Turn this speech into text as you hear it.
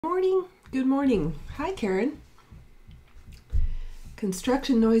Morning. Good morning. Hi, Karen.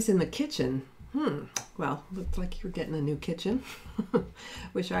 Construction noise in the kitchen. Well, looks like you're getting a new kitchen.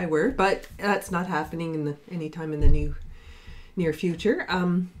 Wish I were, but that's not happening in anytime in the near future.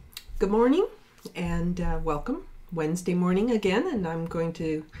 Good morning and welcome. Wednesday morning again, and I'm going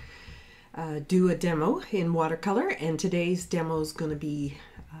to do a demo in watercolor, and today's demo is going to be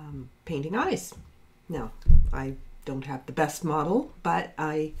painting eyes. Now, I don't have the best model, but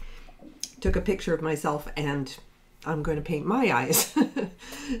I took a picture of myself and I'm going to paint my eyes.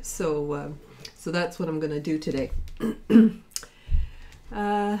 So that's what I'm going to do today.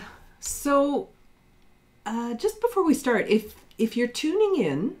 Just before we start, if you're tuning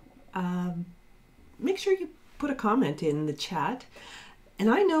in, make sure you put a comment in the chat.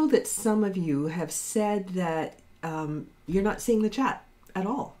 And I know that some of you have said that you're not seeing the chat at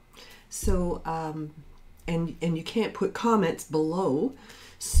all. So and you can't put comments below.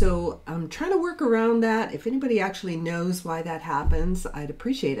 So I'm trying to work around that. If anybody actually knows why that happens, I'd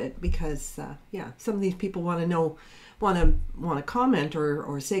appreciate it, because yeah, some of these people want to comment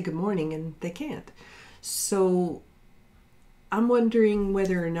or say good morning, and they can't. So I'm wondering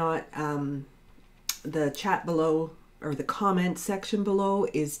whether or not the chat below or the comment section below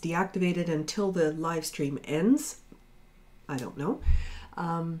is deactivated until the live stream ends. I don't know.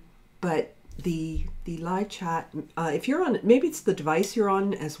 But the live chat, if you're on, maybe it's the device you're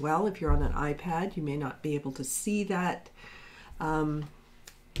on as well. If you're on an iPad, you may not be able to see that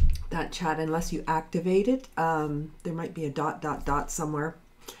that chat unless you activate it. There might be a ... somewhere.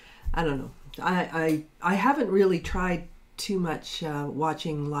 I don't know. I haven't really tried too much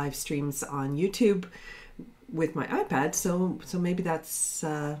watching live streams on YouTube with my iPad, so maybe that's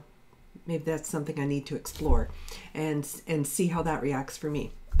something I need to explore and see how that reacts for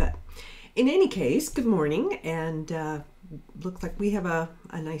me. But in any case, good morning, and looks like we have a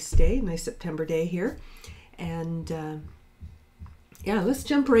nice day, nice September day here. And yeah, let's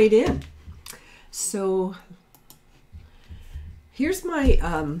jump right in. So here's my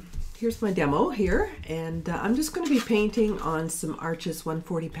demo here, and I'm just going to be painting on some Arches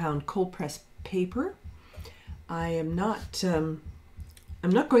 140-pound cold press paper. I'm not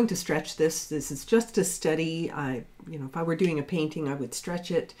going to stretch this. This is just a study. If I were doing a painting, I would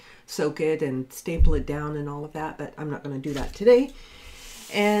stretch it, soak it, and staple it down and all of that, but I'm not going to do that today.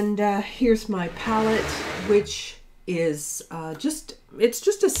 And here's my palette, which is it's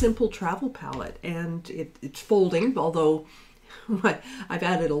just a simple travel palette, and it's folding, although I've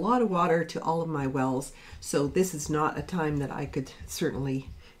added a lot of water to all of my wells, so this is not a time that I could certainly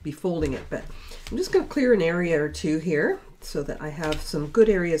be folding it. But I'm just going to clear an area or two here so that I have some good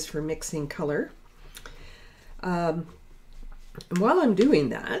areas for mixing color. And while I'm doing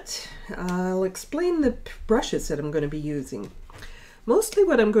that, I'll explain the brushes that I'm going to be using. Mostly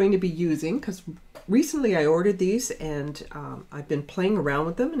what I'm going to be using, because recently I ordered these and I've been playing around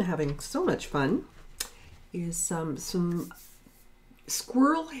with them and having so much fun, is some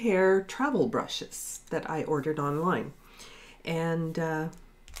squirrel hair travel brushes that I ordered online. And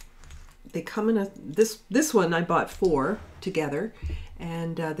they come in this one I bought 4 together,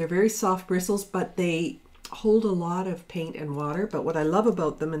 and they're very soft bristles, but they hold a lot of paint and water. But what I love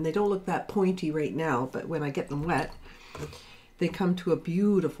about them, and they don't look that pointy right now, but when I get them wet, they come to a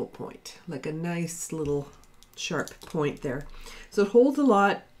beautiful point, like a nice little sharp point there. So it holds a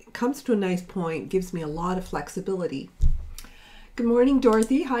lot, it comes to a nice point, gives me a lot of flexibility. Good morning,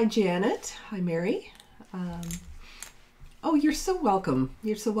 Dorothy. Hi, Janet. Hi, Mary. Oh, you're so welcome.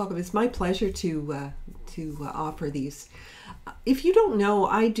 You're so welcome. It's my pleasure to offer these. If you don't know,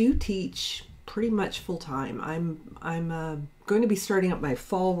 I do teach pretty much full time. I'm going to be starting up my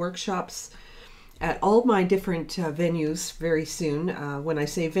fall workshops at all my different venues very soon. When I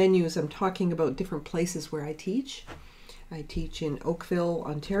say venues, I'm talking about different places where I teach. I teach in Oakville,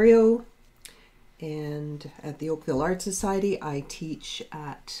 Ontario, and at the Oakville Art Society. I teach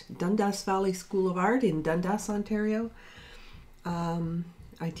at Dundas Valley School of Art in Dundas, Ontario.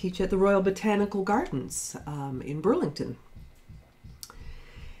 I teach at the Royal Botanical Gardens in Burlington.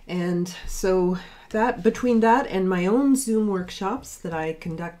 And so that, between that and my own Zoom workshops that I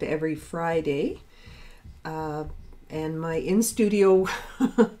conduct every Friday, and my in-studio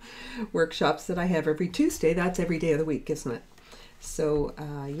workshops that I have every Tuesday, that's every day of the week, isn't it? So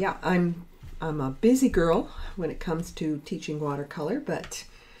yeah, I'm a busy girl when it comes to teaching watercolor, but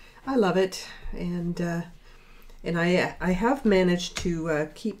I love it. And I have managed to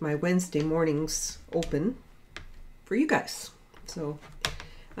keep my Wednesday mornings open for you guys. So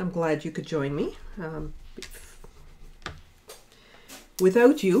I'm glad you could join me.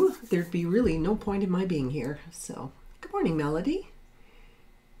 Without you, there'd be really no point in my being here. So, good morning, Melody.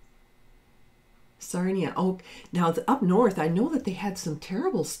 Sarnia. Oh, now up north, I know that they had some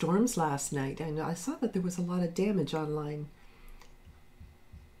terrible storms last night. I saw that there was a lot of damage online.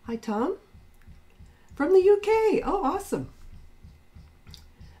 Hi, Tom. From the UK. Oh, awesome.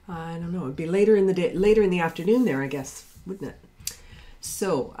 I don't know. It'd be later in the day, later in the afternoon there, I guess, wouldn't it?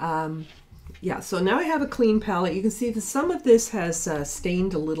 So, yeah. So now I have a clean palette. You can see that some of this has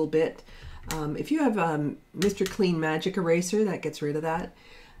stained a little bit. If you have Mr. Clean Magic Eraser, that gets rid of that.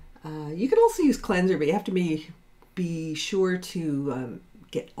 You can also use cleanser, but you have to be sure to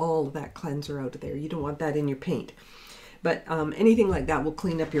get all of that cleanser out of there. You don't want that in your paint. But anything like that will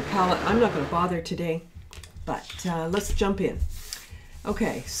clean up your palette. I'm not going to bother today, but let's jump in.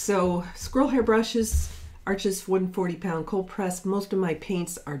 Okay, so squirrel hair brushes, Arches 140-pound cold press. Most of my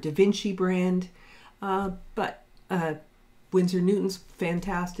paints are Da Vinci brand, but Winsor Newton's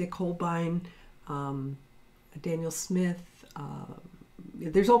fantastic, Holbein, Daniel Smith.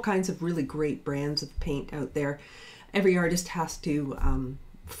 There's all kinds of really great brands of paint out there. Every artist has to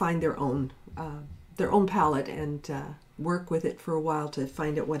find their own palette and work with it for a while to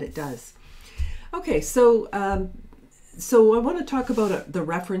find out what it does. Okay, so I want to talk about the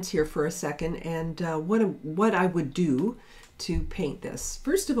reference here for a second and what I would do to paint this.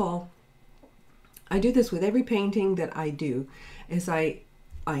 First of all, I do this with every painting that I do, is I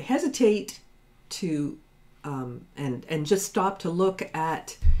hesitate to and just stop to look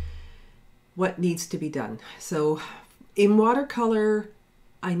at what needs to be done. So in watercolor,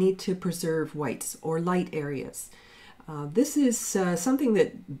 I need to preserve whites or light areas. This is something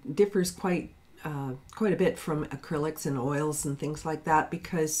that differs quite a bit from acrylics and oils and things like that,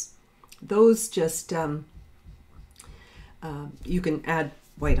 because those just you can add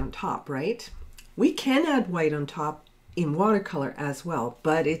white on top, right? We can add white on top in watercolor as well,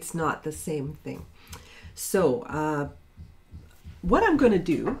 but it's not the same thing. So what I'm going to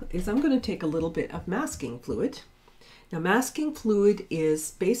do is I'm going to take a little bit of masking fluid. Now, masking fluid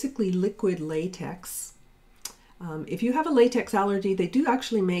is basically liquid latex. If you have a latex allergy, they do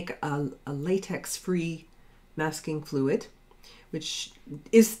actually make a latex-free masking fluid, which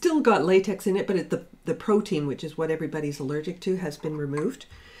is still got latex in it, but the protein, which is what everybody's allergic to, has been removed.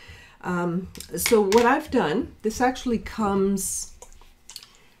 So what I've done, this actually comes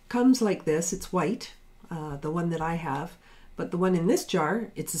like this. It's white, the one that I have, but the one in this jar,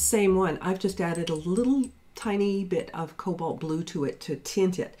 it's the same one. I've just added a little tiny bit of cobalt blue to it to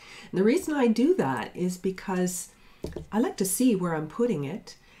tint it. And the reason I do that is because I like to see where I'm putting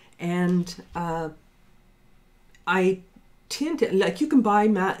it, and I tint it. Like, you can buy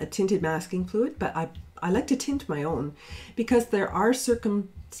a tinted masking fluid, but I like to tint my own because there are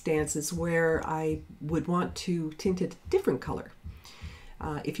circumstances where I would want to tint it a different color.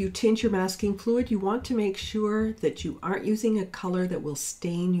 If you tint your masking fluid, you want to make sure that you aren't using a color that will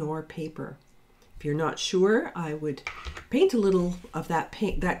stain your paper. If you're not sure, I would paint a little of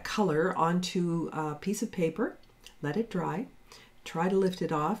that color onto a piece of paper, let it dry, try to lift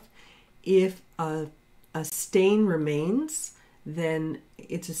it off. If a stain remains, then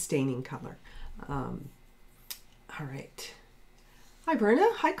it's a staining color. All right. Hi, Verna.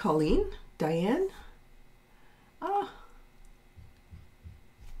 Hi, Colleen. Diane.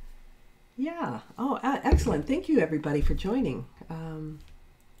 Yeah. Oh, excellent. Thank you, everybody, for joining.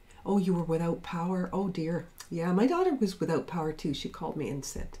 Oh, you were without power? Oh, dear. Yeah, my daughter was without power, too. She called me and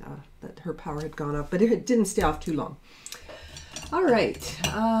said that her power had gone off, but it didn't stay off too long. All right.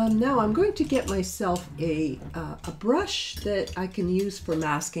 Now I'm going to get myself a brush that I can use for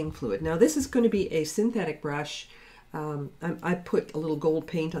masking fluid. Now, this is going to be a synthetic brush. I put a little gold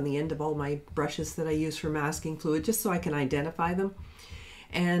paint on the end of all my brushes that I use for masking fluid, just so I can identify them.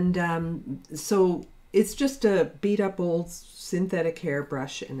 And so it's just a beat up old synthetic hair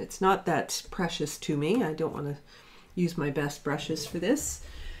brush, and it's not that precious to me. I don't want to use my best brushes for this.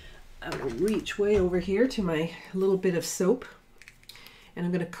 I will reach way over here to my little bit of soap, and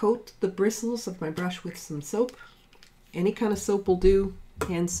I'm going to coat the bristles of my brush with some soap. Any kind of soap will do.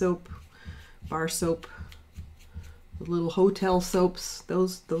 Hand soap, bar soap, little hotel soaps,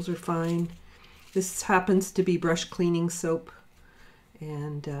 those are fine. This happens to be brush cleaning soap,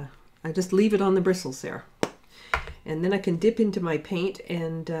 and I just leave it on the bristles there. And then I can dip into my paint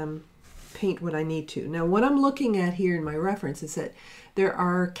and paint what I need to. Now, what I'm looking at here in my reference is that there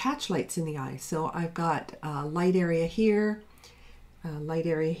are catch lights in the eye. So I've got a light area here, light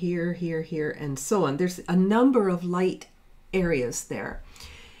area here, here, here, and so on. There's a number of light areas there.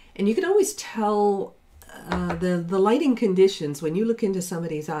 And you can always tell the lighting conditions when you look into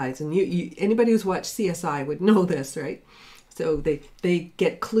somebody's eyes. And anybody who's watched CSI would know this, right? So they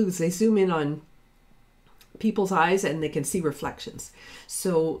get clues. They zoom in on people's eyes and they can see reflections.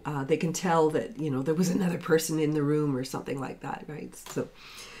 So they can tell that, you know, there was another person in the room or something like that, right? So,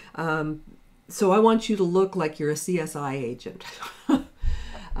 so I want you to look like you're a CSI agent.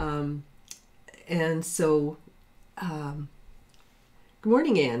 And so, good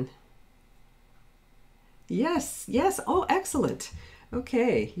morning, Anne. Yes, yes. Oh, excellent.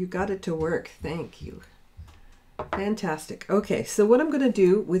 Okay, you got it to work. Thank you. Fantastic. Okay, so what I'm going to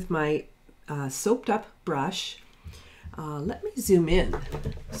do with my soaped up brush, let me zoom in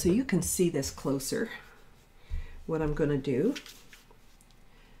so you can see this closer, what I'm going to do.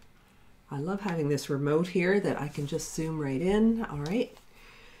 I love having this remote here that I can just zoom right in. All right.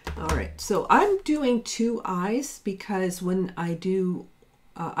 All right, so I'm doing two eyes because when I do,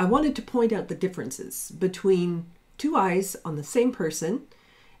 I wanted to point out the differences between two eyes on the same person,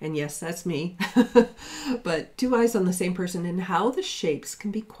 and yes, that's me, but two eyes on the same person and how the shapes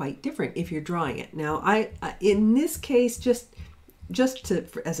can be quite different if you're drawing it. Now, in this case, just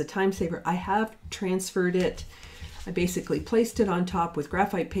as a time saver, I have transferred it. I basically placed it on top with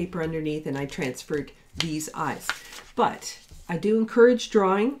graphite paper underneath, and I transferred these eyes. But I do encourage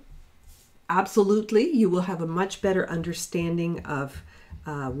drawing. Absolutely, you will have a much better understanding of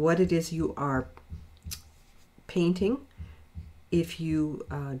what it is you are painting if you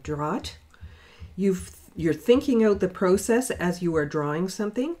draw it. You're thinking out the process as you are drawing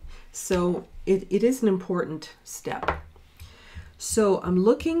something, so it is an important step. So I'm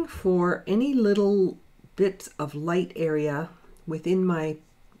looking for any little bits of light area within my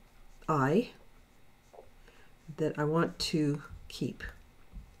eye that I want to keep.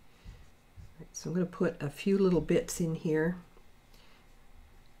 So I'm going to put a few little bits in here.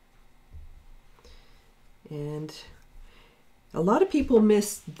 And a lot of people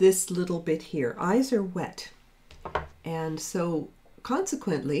miss this little bit here. Eyes are wet. And so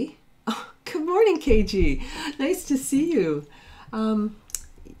consequently, oh, good morning, KG. Nice to see you.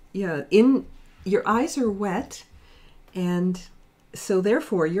 Yeah, your eyes are wet, and so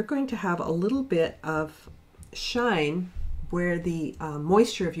therefore you're going to have a little bit of shine where the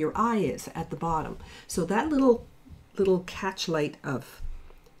moisture of your eye is at the bottom. So that little catch light of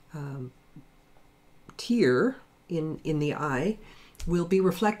tear in the eye will be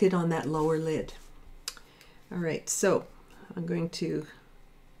reflected on that lower lid. All right, so I'm going to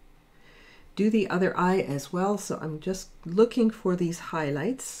do the other eye as well. So I'm just looking for these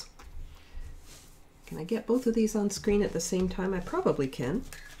highlights. Can I get both of these on screen at the same time? I probably can.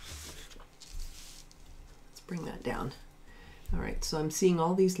 Let's bring that down. All right, so I'm seeing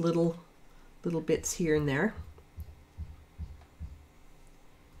all these little bits here and there.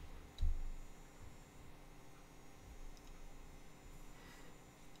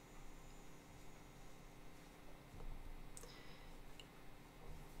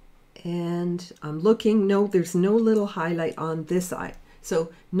 And I'm looking, no, there's no little highlight on this eye.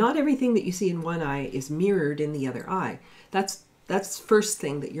 So not everything that you see in one eye is mirrored in the other eye. That's first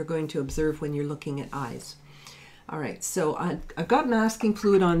thing that you're going to observe when you're looking at eyes. All right, so I've got masking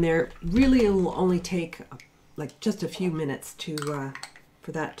fluid on there. Really, it will only take like just a few minutes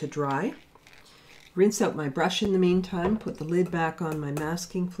for that to dry. Rinse out my brush in the meantime, put the lid back on my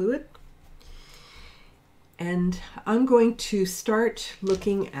masking fluid. And I'm going to start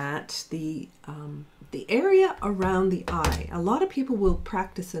looking at the area around the eye. A lot of people will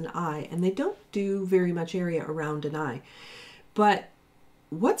practice an eye and they don't do very much area around an eye. But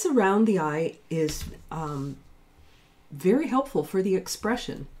what's around the eye is very helpful for the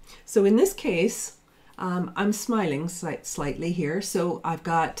expression. So in this case, I'm smiling slightly here. So I've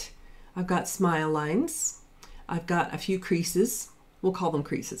got smile lines. I've got a few creases. We'll call them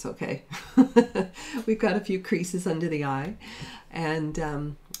creases, okay? We've got a few creases under the eye. And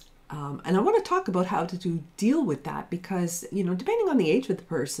I want to talk about how to deal with that because, you know, depending on the age of the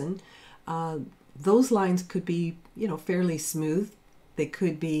person, those lines could be, you know, fairly smooth. They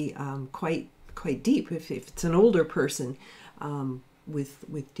could be quite deep if it's an older person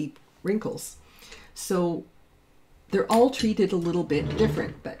with deep wrinkles. So they're all treated a little bit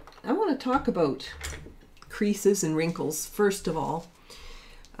different, but I want to talk about creases and wrinkles first of all.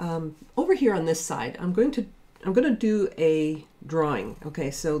 Over here on this side, I'm going to do a drawing.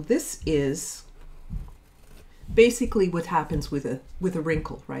 Okay, so this is basically what happens with a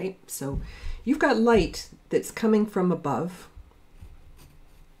wrinkle, right? So you've got light that's coming from above.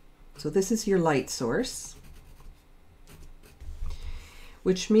 So this is your light source,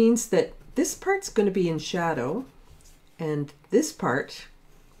 which means that this part's going to be in shadow and this part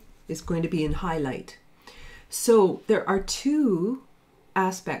is going to be in highlight. So there are two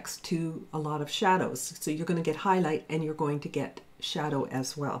aspects to a lot of shadows. So you're going to get highlight and you're going to get shadow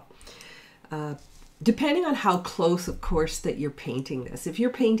as well. depending on how close, of course, that you're painting this. If you're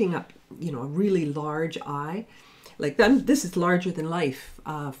painting up, you know, a really large eye, like this is larger than life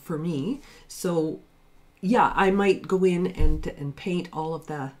for me. So yeah, I might go in and paint all of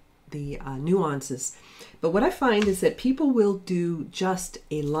the nuances. But what I find is that people will do just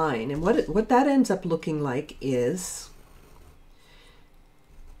a line. And what that ends up looking like is,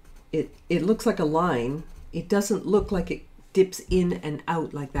 it looks like a line. It doesn't look like it dips in and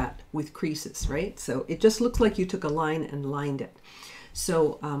out like that with creases, right? So it just looks like you took a line and lined it.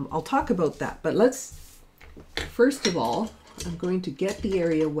 So I'll talk about that. But let's, first of all, I'm going to get the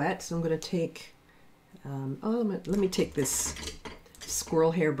area wet. So I'm going to take, let me take this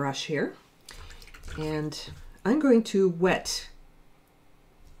squirrel hair brush here. And I'm going to wet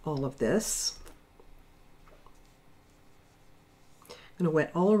all of this. I'm going to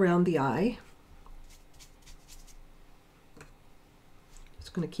wet all around the eye.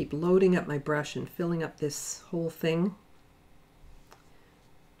 Just going to keep loading up my brush and filling up this whole thing.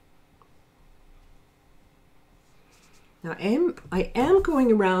 Now I am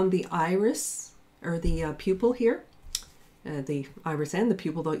going around the iris, or the pupil here. The iris and the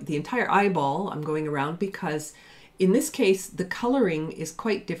pupil, the entire eyeball I'm going around, because in this case the coloring is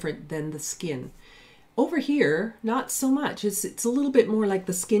quite different than the skin. Over here, not so much. It's a little bit more like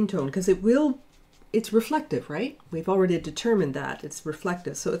the skin tone, because it's reflective, right? We've already determined that it's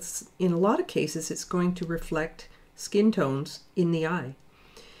reflective. So it's, in a lot of cases, it's going to reflect skin tones in the eye.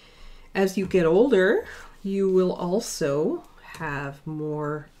 As you get older, you will also have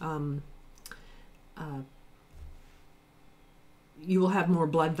more you will have more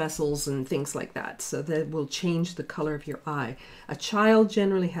blood vessels and things like that, so that will change the color of your eye. A child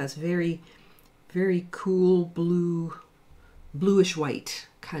generally has very, very cool blue, bluish white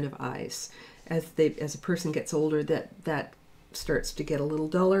kind of eyes. As a person gets older, that starts to get a little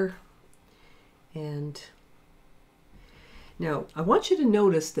duller. And now I want you to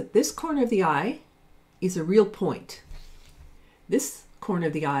notice that this corner of the eye is a real point. This corner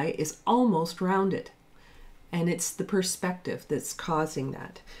of the eye is almost rounded. And it's the perspective that's causing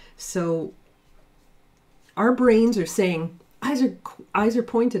that. So our brains are saying, eyes are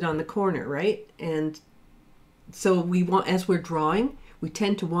pointed on the corner, right? And so we want, as we're drawing, we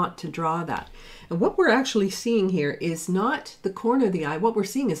tend to want to draw that. And what we're actually seeing here is not the corner of the eye. What we're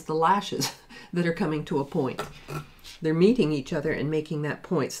seeing is the lashes that are coming to a point. They're meeting each other and making that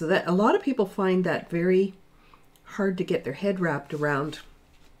point. So that a lot of people find that very hard to get their head wrapped around.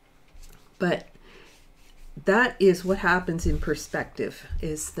 But that is what happens in perspective,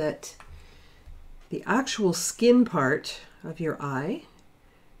 is that the actual skin part of your eye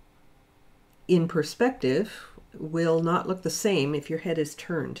in perspective will not look the same if your head is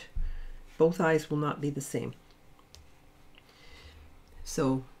turned. Both eyes will not be the same.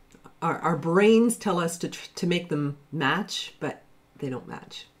 So our brains tell us to make them match, but they don't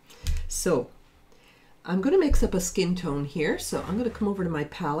match. So I'm going to mix up a skin tone here. So I'm going to come over to my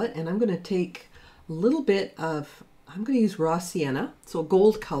palette and I'm going to take a little bit of, I'm going to use raw sienna, so a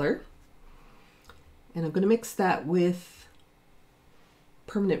gold color, and I'm going to mix that with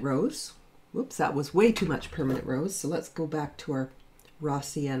permanent rose. Whoops, that was way too much permanent rose. So let's go back to our raw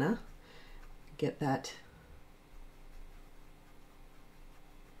sienna, get that.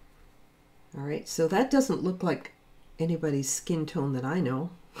 All right, so that doesn't look like anybody's skin tone that I know,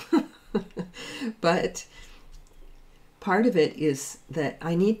 but part of it is that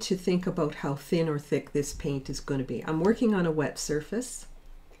I need to think about how thin or thick this paint is going to be. I'm working on a wet surface,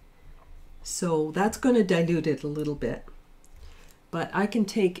 so that's going to dilute it a little bit. But I can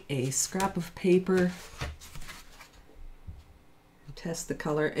take a scrap of paper and test the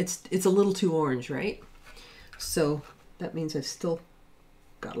color. It's a little too orange, right? So that means I've still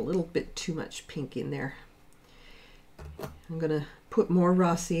got a little bit too much pink in there. I'm going to put more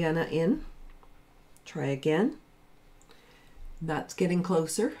raw sienna in. Try again. That's getting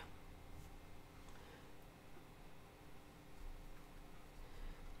closer.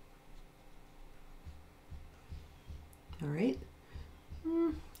 All right.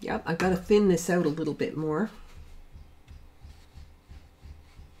 Yep, I've got to thin this out a little bit more.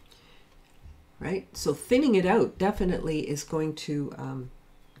 Right, so thinning it out definitely is going to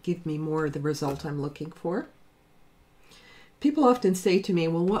give me more of the result I'm looking for. People often say to me,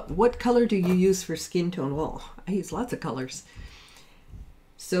 well, what color do you use for skin tone? Well, I use lots of colors.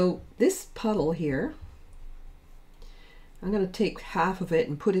 So this puddle here, I'm going to take half of it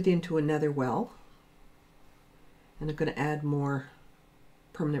and put it into another well. And I'm going to add more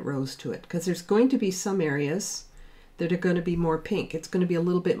permanent rose to it, because there's going to be some areas that are going to be more pink. It's going to be a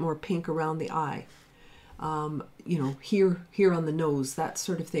little bit more pink around the eye. you know, here on the nose, that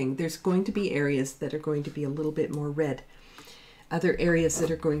sort of thing. There's going to be areas that are going to be a little bit more red, other areas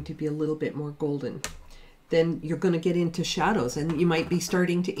that are going to be a little bit more golden. Then you're going to get into shadows, and you might be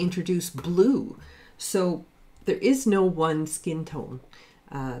starting to introduce blue. So there is no one skin tone.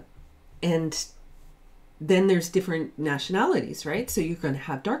 And then there's different nationalities, right? So you're going to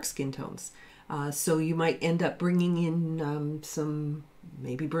have dark skin tones. So you might end up bringing in some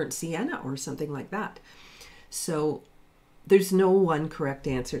maybe burnt sienna or something like that. So there's no one correct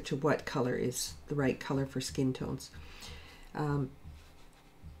answer to what color is the right color for skin tones. All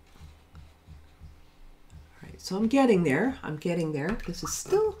right, so I'm getting there. I'm getting there. This is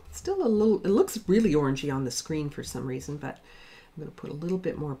still a little, it looks really orangey on the screen for some reason, but I'm going to put a little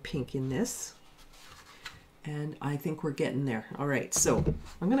bit more pink in this. And I think we're getting there. All right, so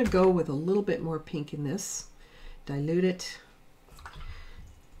I'm going to go with a little bit more pink in this, dilute it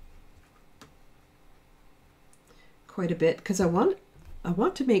quite a bit, because I want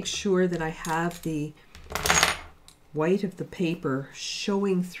to make sure that I have the white of the paper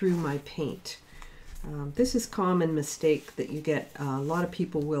showing through my paint. This is a common mistake that you get. A lot of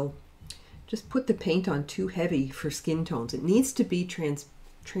people will just put the paint on too heavy for skin tones. It needs to be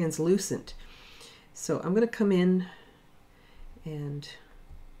translucent. So I'm going to come in, and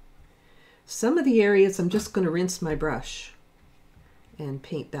some of the areas I'm just going to rinse my brush and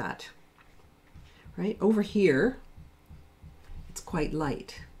paint that. Right over here, it's quite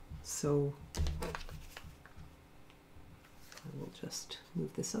light, so I will just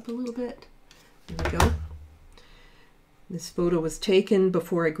move this up a little bit. There we go. This photo was taken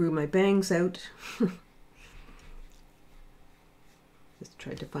before I grew my bangs out. Just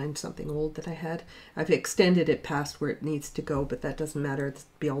tried to find something old that I had. I've extended it past where it needs to go, but that doesn't matter. It'll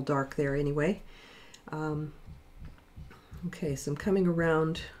be all dark there anyway. Okay, so I'm coming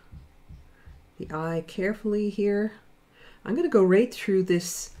around the eye carefully here. I'm going to go right through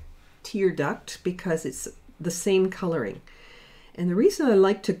this tear duct because it's the same coloring. And the reason I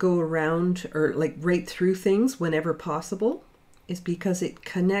like to go around, or like right through things whenever possible, is because it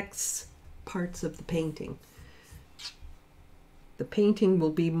connects parts of the painting. The painting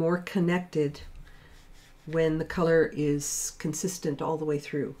will be more connected when the color is consistent all the way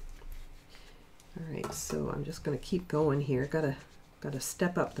through. All right, so I'm just going to keep going here. Gotta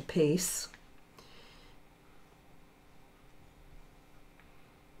step up the pace.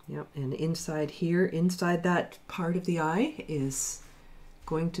 Yep, and inside here, inside that part of the eye is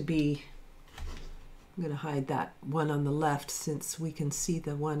going to be, I'm going to hide that one on the left since we can see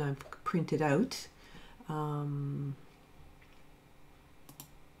the one I've printed out. There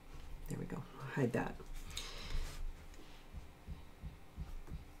we go, hide that.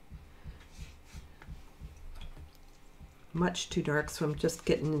 Much too dark, so I'm just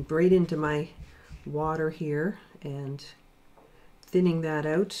getting right into my water here and thinning that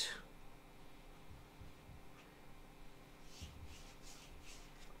out.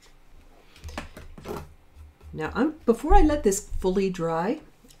 Now, before I let this fully dry,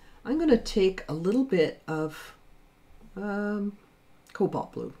 I'm going to take a little bit of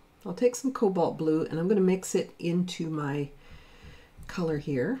cobalt blue. I'll take some cobalt blue and I'm going to mix it into my color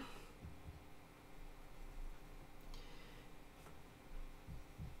here.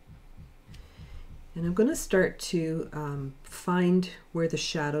 And I'm going to start to find where the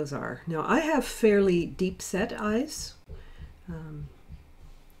shadows are. Now I have fairly deep set eyes,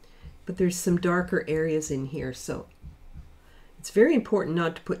 but there's some darker areas in here. So it's very important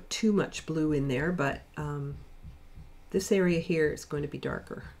not to put too much blue in there, but this area here is going to be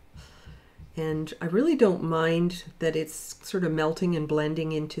darker. And I really don't mind that it's sort of melting and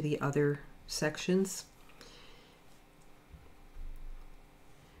blending into the other sections.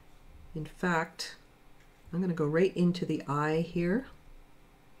 In fact, I'm going to go right into the eye here.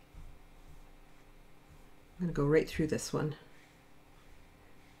 I'm going to go right through this one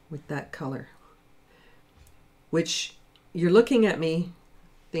with that color, which you're looking at me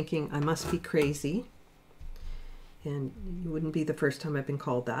thinking I must be crazy, and you wouldn't be the first time I've been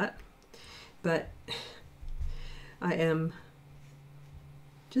called that, but I am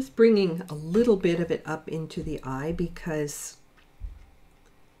just bringing a little bit of it up into the eye because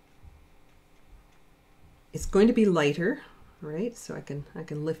it's going to be lighter, right? So I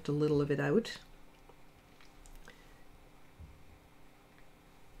can lift a little of it out.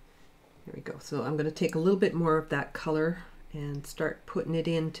 There we go. So I'm going to take a little bit more of that color and start putting it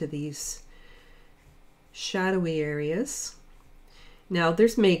into these shadowy areas. Now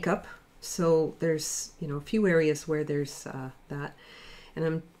there's makeup, so there's, you know, a few areas where there's that, and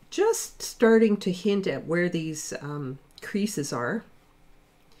I'm just starting to hint at where these creases are.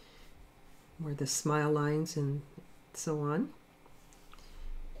 or the smile lines and so on.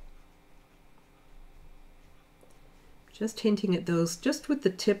 Just hinting at those just with the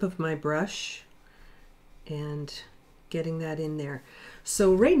tip of my brush and getting that in there.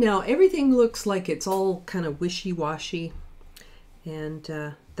 So right now everything looks like it's all kind of wishy-washy,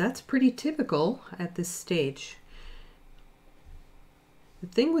 and that's pretty typical at this stage. The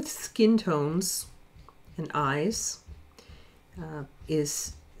thing with skin tones and eyes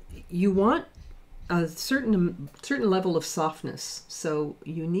is you want a certain level of softness, so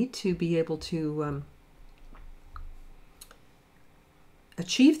you need to be able to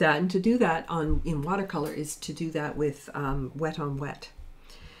achieve that, and to do that in watercolor is to do that with wet on wet.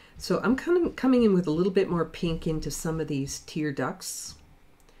 So I'm kind of coming in with a little bit more pink into some of these tear ducts,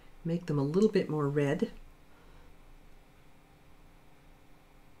 make them a little bit more red.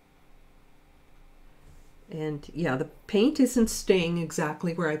 And yeah, the paint isn't staying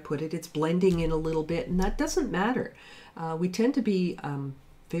exactly where I put it. It's blending in a little bit, and that doesn't matter. We tend to be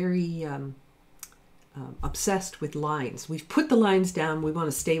very obsessed with lines. We've put the lines down, we want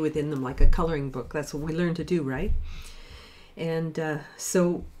to stay within them like a coloring book. That's what we learn to do, right? And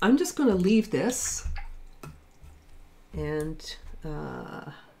so I'm just going to leave this, and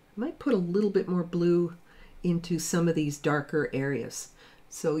I might put a little bit more blue into some of these darker areas.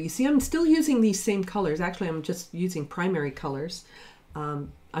 So you see, I'm still using these same colors. Actually, I'm just using primary colors.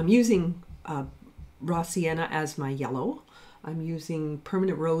 I'm using raw sienna as my yellow. I'm using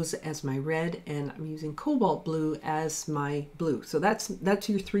permanent rose as my red, and I'm using cobalt blue as my blue. So that's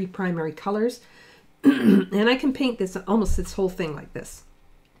your three primary colors. And I can paint this almost this whole thing like this.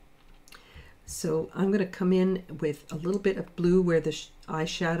 So I'm going to come in with a little bit of blue where the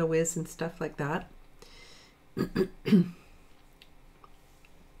eyeshadow is and stuff like that.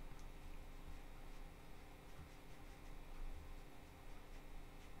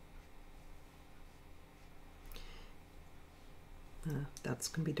 That's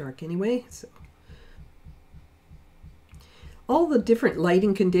going to be dark anyway. So all the different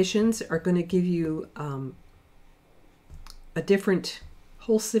lighting conditions are going to give you a different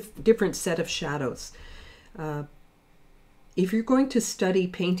set of shadows. If you're going to study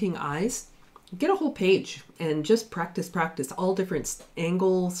painting eyes, get a whole page and just practice all different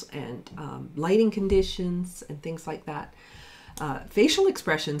angles and lighting conditions and things like that. Facial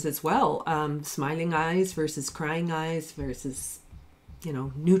expressions as well, smiling eyes versus crying eyes versus, you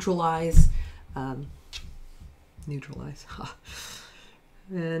know, neutral eyes.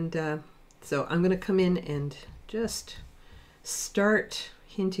 And so I'm going to come in and just start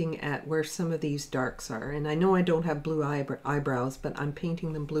hinting at where some of these darks are. And I know I don't have blue eyebrows, but I'm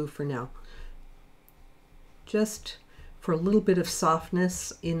painting them blue for now, just for a little bit of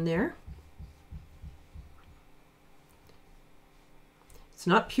softness in there. It's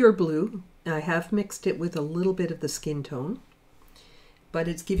not pure blue. I have mixed it with a little bit of the skin tone, but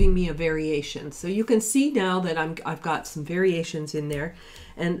it's giving me a variation. So you can see now that I've got some variations in there,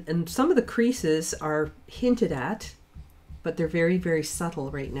 and some of the creases are hinted at, but they're very, very subtle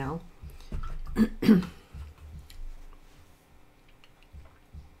right now.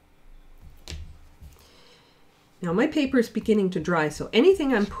 Now my paper is beginning to dry, so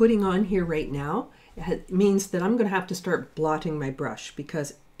anything I'm putting on here right now means that I'm going to have to start blotting my brush,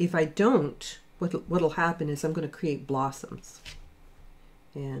 because if I don't, what'll happen is I'm going to create blossoms.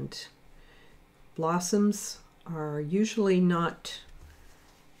 And blossoms are usually not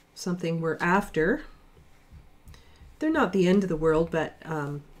something we're after. They're not the end of the world, but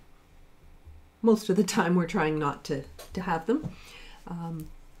most of the time we're trying not to have them.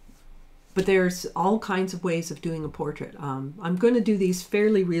 But there's all kinds of ways of doing a portrait. I'm going to do these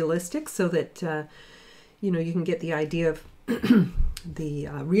fairly realistic so that you know, you can get the idea of the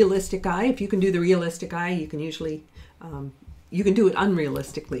realistic eye. If you can do the realistic eye, you can usually you can do it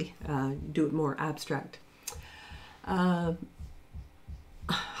unrealistically, do it more abstract. Hi,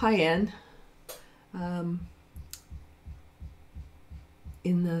 Anne.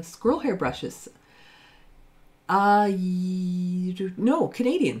 In the squirrel hair brushes. No,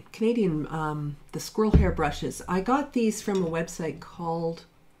 Canadian, the squirrel hair brushes. I got these from a website called,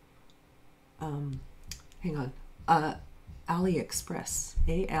 hang on, AliExpress,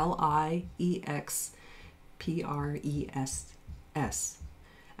 AliExpress,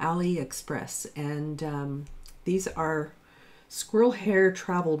 AliExpress, and these are squirrel hair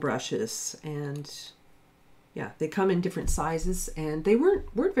travel brushes, and yeah, they come in different sizes, and they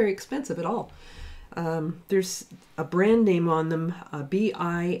weren't very expensive at all. There's a brand name on them,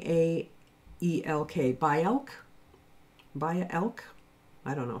 B-I-A-E-L-K, Bialk.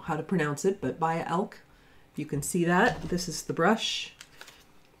 I don't know how to pronounce it, but Bialk. You can see that. This is the brush.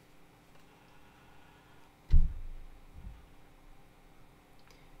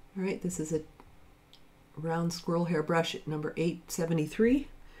 All right, this is a round squirrel hair brush at number 873.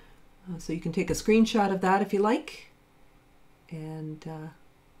 So you can take a screenshot of that if you like. And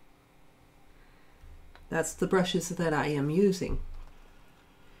that's the brushes that I am using.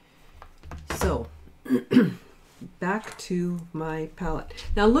 So back to my palette.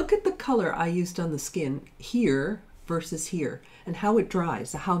 Now look at the color I used on the skin here versus here, and how it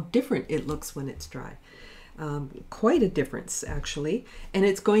dries, how different it looks when it's dry. Quite a difference actually, and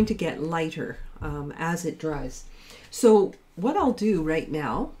it's going to get lighter as it dries. So what I'll do right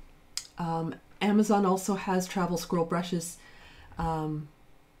now, Amazon also has travel squirrel brushes.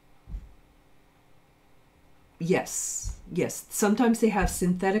 Yes, sometimes they have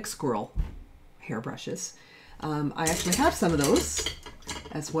synthetic squirrel hairbrushes. I actually have some of those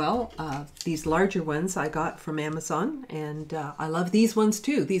as well. These larger ones I got from Amazon, and I love these ones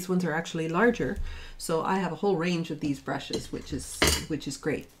too. These ones are actually larger, so I have a whole range of these brushes, which is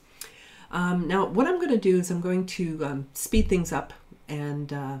great. Now what I'm going to do is I'm going to speed things up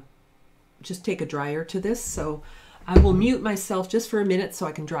and just take a dryer to this. So I will mute myself just for a minute so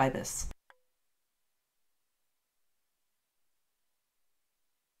I can dry this.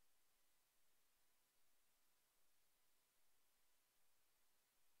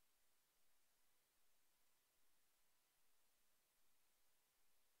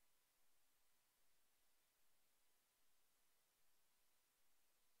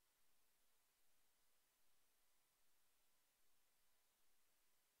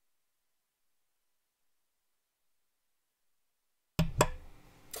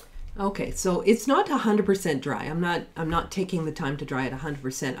 Okay, so it's not 100% dry. I'm not taking the time to dry it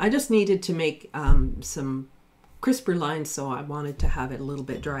 100%. I just needed to make some crisper lines, so I wanted to have it a little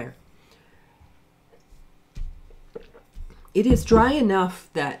bit drier. It is dry enough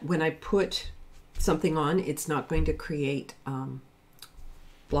that when I put something on, it's not going to create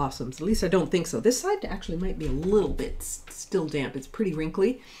blossoms. At least I don't think so. This side actually might be a little bit still damp. It's pretty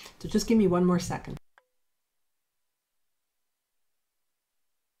wrinkly, so just give me one more second.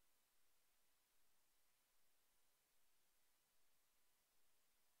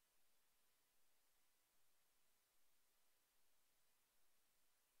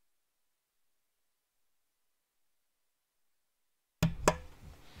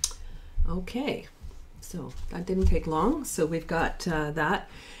 Okay, so that didn't take long. So we've got that.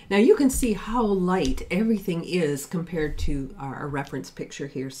 Now you can see how light everything is compared to our reference picture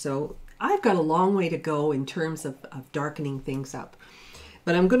here. So I've got a long way to go in terms of darkening things up.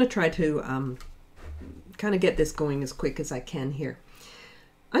 But I'm going to try to kind of get this going as quick as I can here.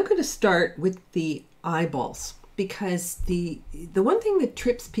 I'm going to start with the eyeballs, because the one thing that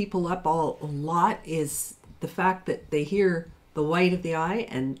trips people up a lot is the fact that they hear the white of the eye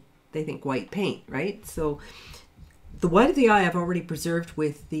and they think white paint, right? So the white of the eye I've already preserved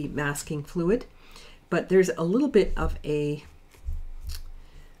with the masking fluid, but there's a little bit of a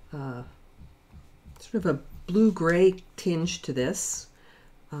sort of a blue-gray tinge to this.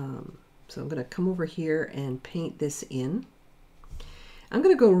 So I'm going to come over here and paint this in. I'm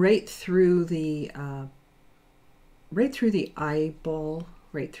going to go right through the eyeball,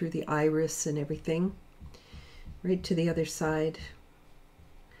 right through the iris and everything, right to the other side.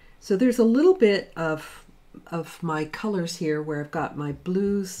 So there's a little bit of my colors here where I've got my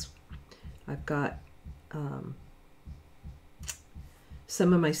blues, I've got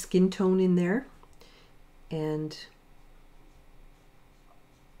some of my skin tone in there, and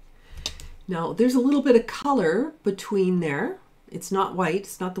now there's a little bit of color between there. It's not white,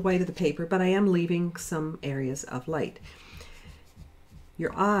 it's not the white of the paper, but I am leaving some areas of light.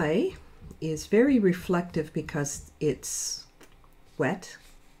 Your eye is very reflective because it's wet.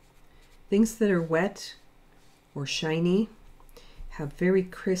 Things that are wet or shiny have very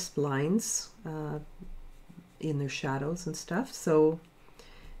crisp lines in their shadows and stuff. So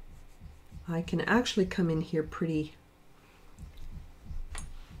I can actually come in here pretty,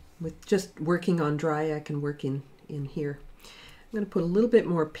 with just working on dry, I can work in here. I'm going to put a little bit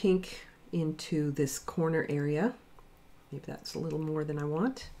more pink into this corner area. Maybe that's a little more than I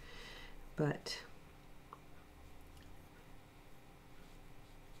want, but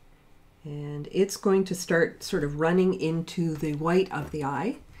and it's going to start sort of running into the white of the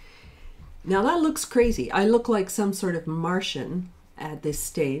eye. Now that looks crazy. I look like some sort of Martian at this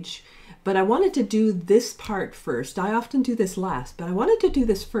stage, but I wanted to do this part first. I often do this last, but I wanted to do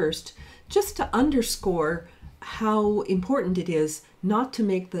this first just to underscore how important it is not to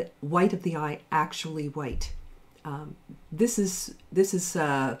make the white of the eye actually white. This is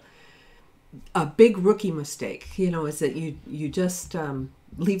a big rookie mistake, you know, is that you just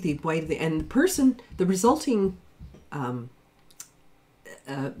leave the white of the, and the resulting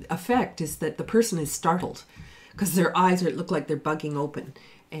effect is that the person is startled because their eyes look like they're bugging open.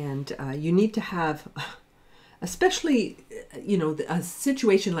 And you need to have, especially, you know, a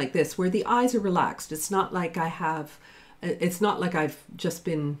situation like this where the eyes are relaxed. It's not like it's not like I've just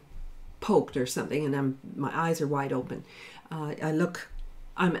been poked or something and my eyes are wide open.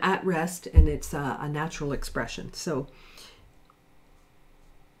 I'm at rest, and it's a natural expression. So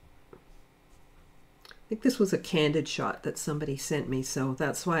I think this was a candid shot that somebody sent me, so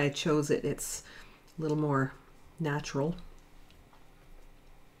that's why I chose it. It's a little more natural.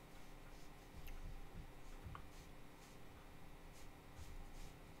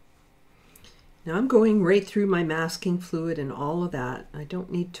 Now I'm going right through my masking fluid and all of that. I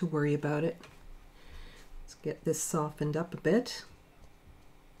don't need to worry about it. Let's get this softened up a bit.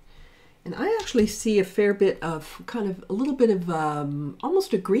 And I actually see a fair bit of a little bit of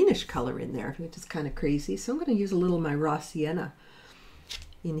almost a greenish color in there, which is kind of crazy. So I'm going to use a little of my raw sienna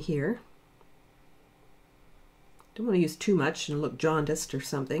in here. Don't want to use too much and look jaundiced or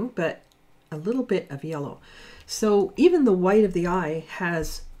something, but a little bit of yellow. So even the white of the eye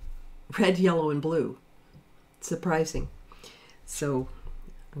has red, yellow, and blue. It's surprising. So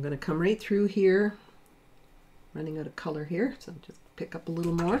I'm going to come right through here. Running out of color here, so just pick up a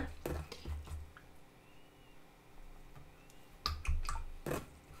little more.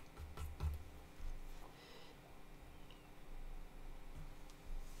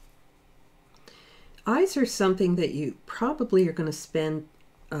 Eyes are something that you probably are going to spend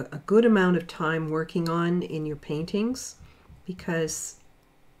a good amount of time working on in your paintings, because,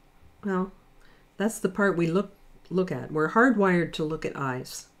 well, that's the part we look at. We're hardwired to look at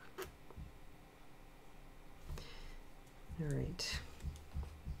eyes. All right.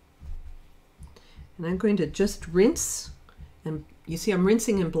 And I'm going to just rinse, and you see I'm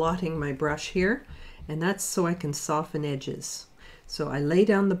rinsing and blotting my brush here, and that's so I can soften edges. So I lay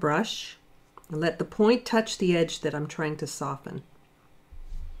down the brush and let the point touch the edge that I'm trying to soften.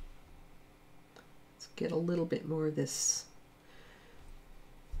 Let's get a little bit more of this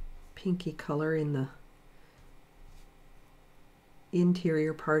pinky color in the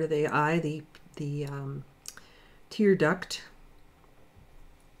interior part of the eye, the tear duct.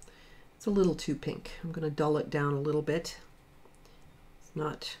 It's a little too pink. I'm going to dull it down a little bit. It's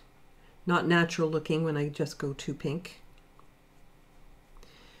not natural looking when I just go too pink.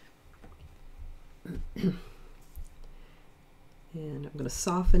 And I'm going to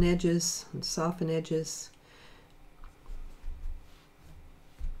soften edges and soften edges.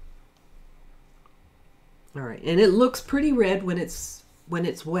 All right, and it looks pretty red when it's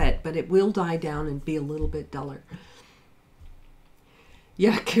wet, but it will die down and be a little bit duller.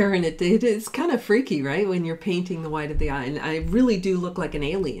 Yeah, Karen, it's kind of freaky, right, when you're painting the white of the eye. And I really do look like an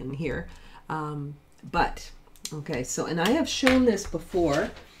alien here. But, okay, so, and I have shown this before.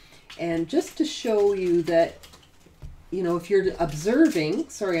 And just to show you that, you know, if you're observing,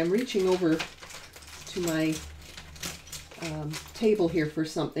 sorry, I'm reaching over to my table here for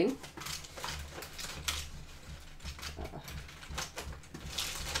something.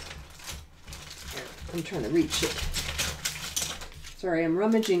 I'm trying to reach it. Sorry, I'm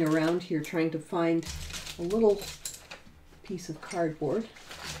rummaging around here trying to find a little piece of cardboard.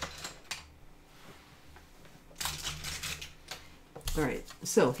 All right,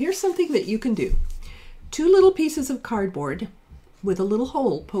 so here's something that you can do. 2 little pieces of cardboard with a little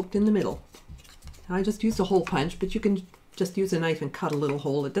hole poked in the middle. I just used a hole punch, but you can just use a knife and cut a little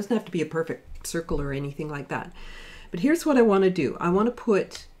hole. It doesn't have to be a perfect circle or anything like that. But here's what I want to do. I want to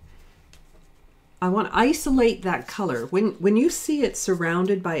isolate that color. When you see it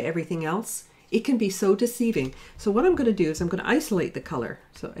surrounded by everything else, it can be so deceiving. So what I'm going to do is I'm going to isolate the color.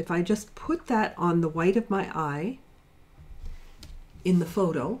 So if I just put that on the white of my eye in the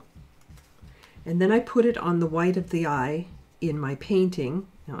photo, and then I put it on the white of the eye in my painting.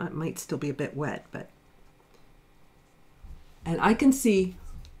 Now it might still be a bit wet, and I can see,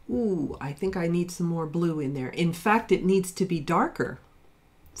 ooh, I think I need some more blue in there. In fact, it needs to be darker.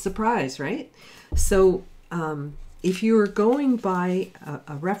 Surprise, right? So if you're going by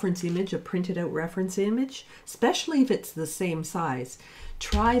a reference image, a printed out reference image, especially if it's the same size,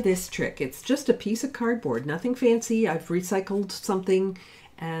 try this trick. It's just a piece of cardboard, nothing fancy. I've recycled something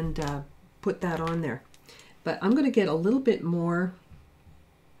and put that on there. But I'm going to get a little bit more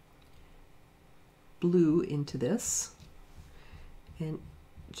blue into this and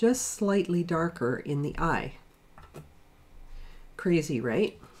just slightly darker in the eye. Crazy,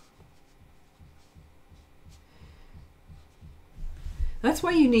 right? That's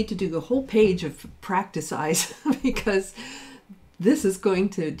why you need to do a whole page of practice eyes, because this is going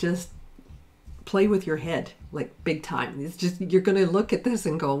to just play with your head, like big time. It's just, you're going to look at this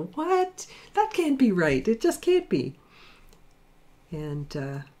and go, what? That can't be right. It just can't be. And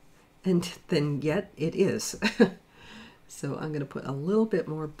then yet it is. So I'm going to put a little bit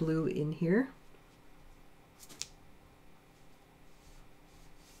more blue in here.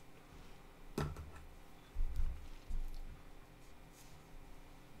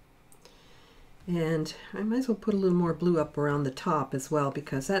 And I might as well put a little more blue up around the top as well,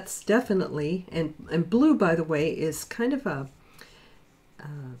 because that's definitely, and blue, by the way, is kind of a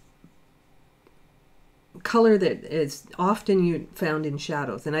color that is often found in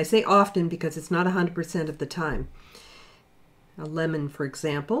shadows. And I say often because it's not 100% of the time. A lemon, for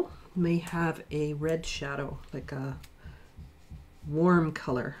example, may have a red shadow, like a warm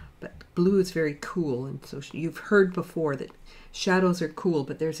color, but blue is very cool. And so you've heard before that shadows are cool,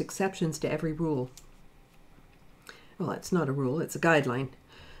 but there's exceptions to every rule. Well, it's not a rule, it's a guideline.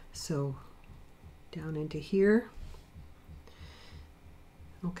 So down into here.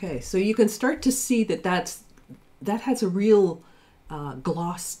 Okay, so you can start to see that that has a real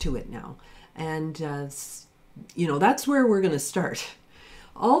gloss to it now. And, you know, that's where we're going to start.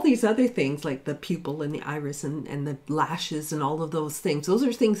 All these other things like the pupil and the iris and the lashes and all of those things, those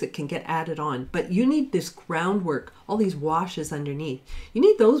are things that can get added on. But you need this groundwork, all these washes underneath. You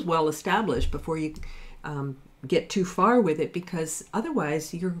need those well established before you get too far with it, because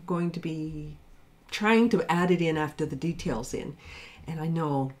otherwise you're going to be trying to add it in after the detail's in. And I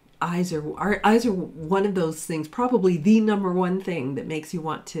know our eyes are one of those things, probably the number one thing that makes you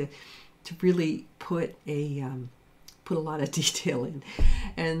want to really put a lot of detail in.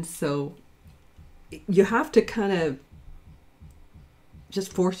 And so you have to kind of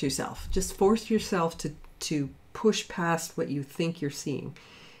just force yourself to push past what you think you're seeing.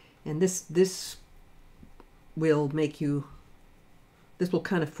 And this will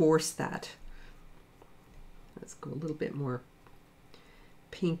kind of force that. Let's go a little bit more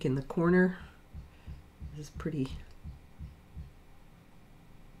pink in the corner. This is pretty.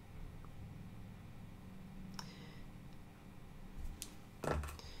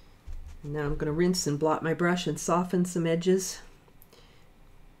 And now I'm going to rinse and blot my brush and soften some edges.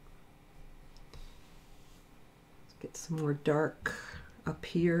 Let's get some more dark up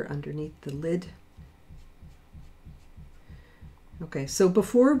here underneath the lid. Okay, so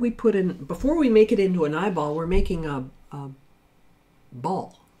before we make it into an eyeball, we're making a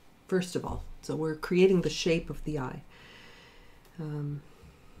ball, first of all. So we're creating the shape of the eye.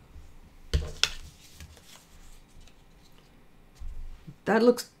 That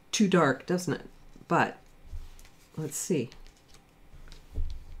looks too dark, doesn't it? But let's see.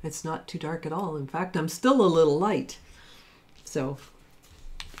 It's not too dark at all. In fact, I'm still a little light. So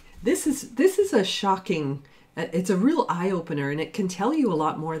this is a shocking, it's a real eye-opener, and it can tell you a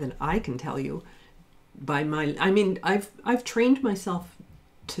lot more than I can tell you. I've trained myself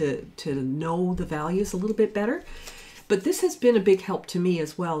to know the values a little bit better, but this has been a big help to me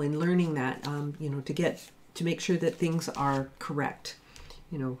as well in learning that, you know, to make sure that things are correct,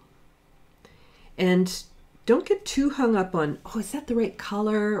 you know. And don't get too hung up on, oh, is that the right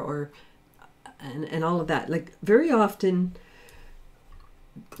color, and all of that. Like, very often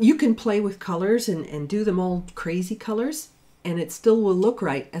you can play with colors and do them all crazy colors, and it still will look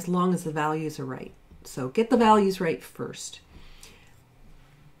right as long as the values are right. So get the values right first.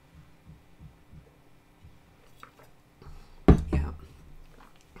 Yeah.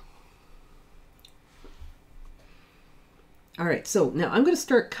 All right, so now I'm going to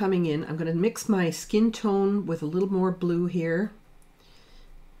start coming in. I'm going to mix my skin tone with a little more blue here.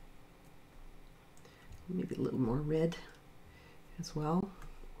 Maybe a little more red as well.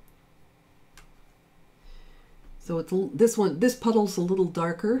 So it's this puddle's a little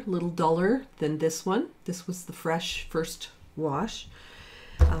darker, a little duller than this one. This was the fresh first wash.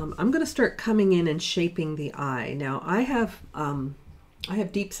 I'm going to start coming in and shaping the eye. Now I have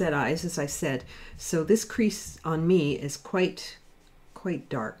deep set eyes, as I said, so this crease on me is quite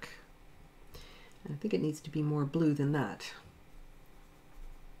dark. I think it needs to be more blue than that.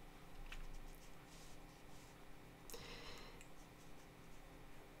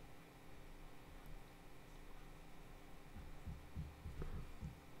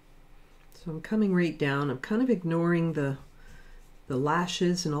 So I'm coming right down. I'm kind of ignoring the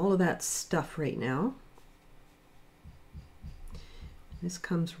lashes and all of that stuff right now. This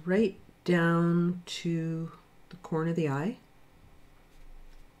comes right down to the corner of the eye.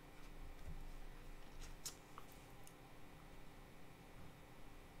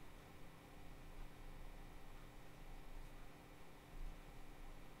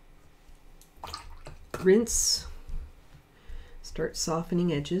 Rinse. Start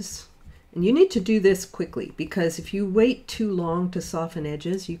softening edges. And you need to do this quickly, because if you wait too long to soften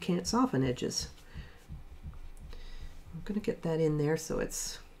edges, you can't soften edges. I'm going to get that in there so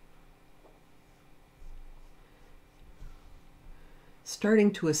it's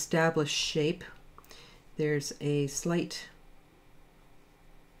starting to establish shape. There's a slight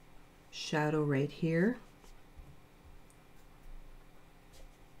shadow right here.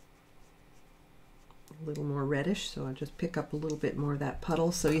 A little more reddish, so I'll just pick up a little bit more of that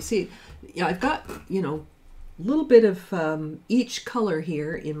puddle. So you see, yeah, I've got, you know, a little bit of each color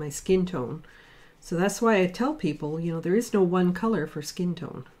here in my skin tone. So that's why I tell people, you know, there is no one color for skin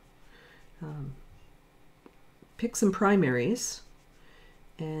tone. Pick some primaries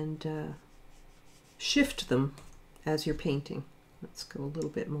and shift them as you're painting. Let's go a little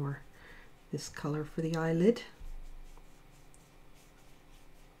bit more this color for the eyelid.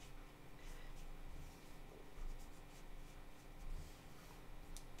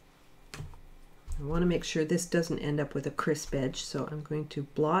 I want to make sure this doesn't end up with a crisp edge, so I'm going to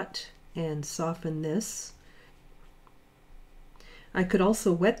blot and soften this. I could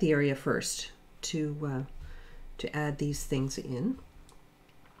also wet the area first to add these things in.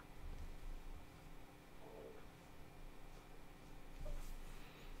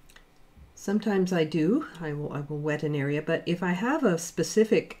 Sometimes I do. I will wet an area, but if I have a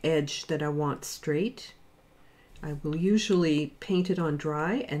specific edge that I want straight, I will usually paint it on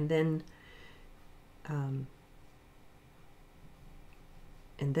dry and then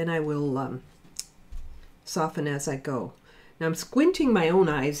I will soften as I go. Now I'm squinting my own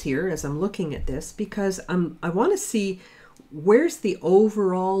eyes here as I'm looking at this because I want to see where's the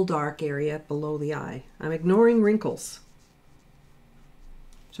overall dark area below the eye. I'm ignoring wrinkles.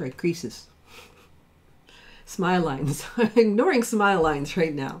 Sorry, creases. Smile lines. I'm ignoring smile lines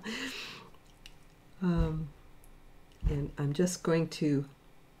right now. And I'm just going to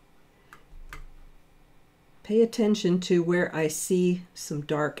pay attention to where I see some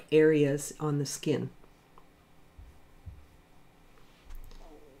dark areas on the skin.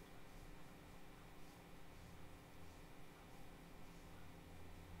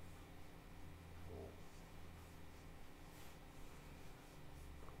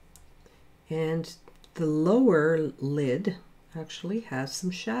 And the lower lid actually has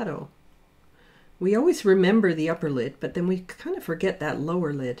some shadow. We always remember the upper lid, but then we kind of forget that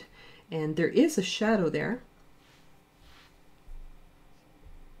lower lid. And there is a shadow there.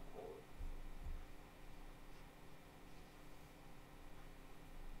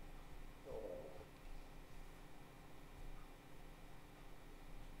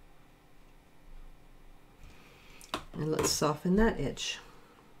 And let's soften that edge.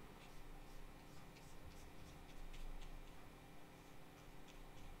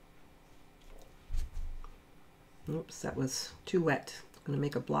 Oops, that was too wet. I'm going to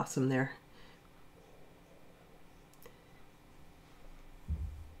make a blossom there.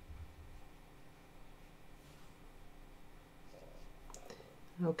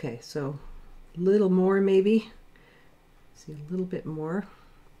 Okay, so a little more maybe. See, a little bit more.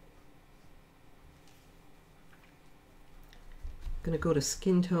 I'm going to go to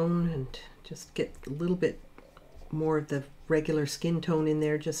skin tone and just get a little bit more of the regular skin tone in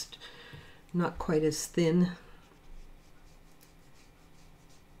there, just not quite as thin.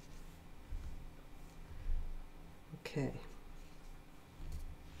 Okay.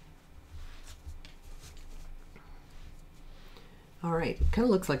 All right, it kind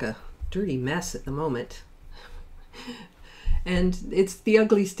of looks like a dirty mess at the moment. And it's the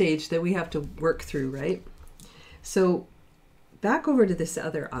ugly stage that we have to work through, right? So back over to this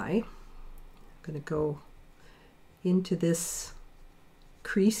other eye. I'm going to go into this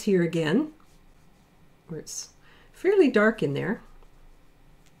crease here again, where it's fairly dark in there.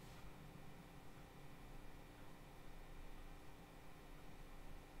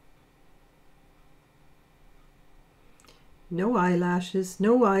 No eyelashes,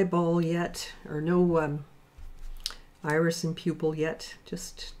 no eyeball yet, or no iris and pupil yet.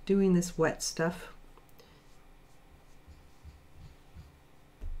 Just doing this wet stuff.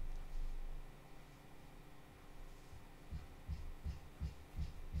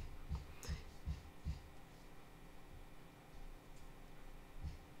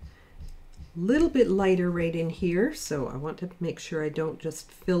 Little bit lighter right in here, so I want to make sure I don't just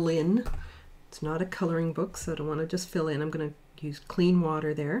fill in. It's not a coloring book, so I don't want to just fill in. I'm going to use clean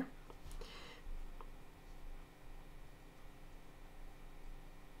water there.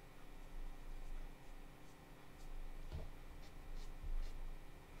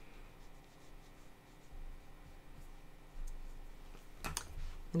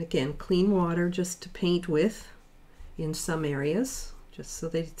 And again, clean water just to paint with in some areas, just so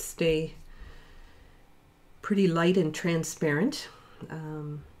they stay pretty light and transparent.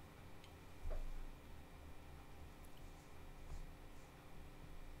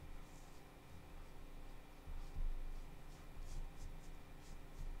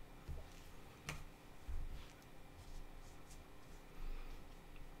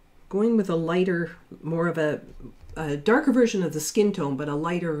 Going with a lighter, more of a darker version of the skin tone, but a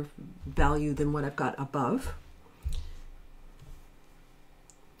lighter value than what I've got above.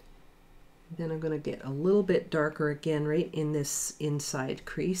 Then I'm going to get a little bit darker again right in this inside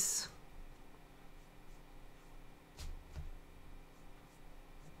crease.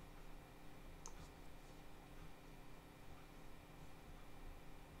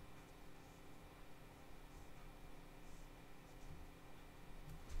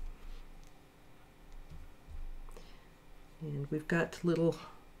 And we've got little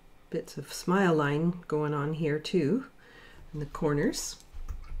bits of smile line going on here too, in the corners.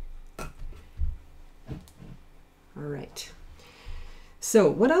 All right.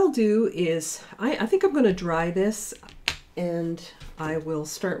 So what I'll do is, I think I'm going to dry this and I will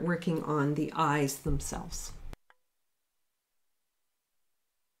start working on the eyes themselves.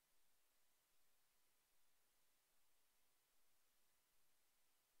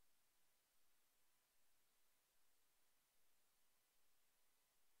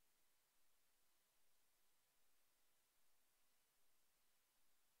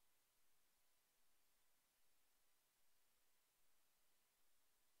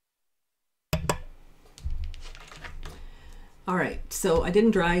 All right, so I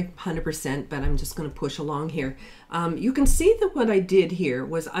didn't dry 100%, but I'm just going to push along here. You can see that what I did here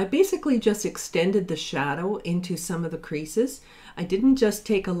was I basically just extended the shadow into some of the creases. I didn't just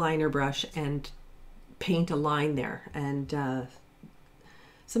take a liner brush and paint a line there. And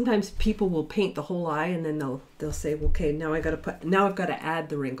sometimes people will paint the whole eye and then they'll say, okay, now I've got to add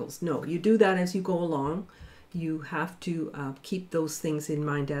the wrinkles. No, you do that as you go along. You have to keep those things in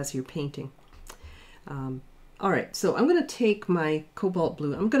mind as you're painting. All right, so I'm going to take my cobalt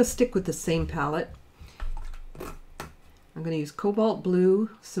blue. I'm going to stick with the same palette. I'm going to use cobalt blue,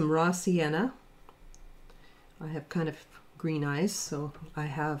 some raw sienna. I have kind of green eyes, so I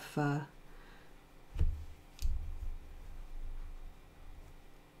have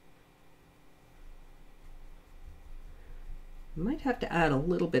might have to add a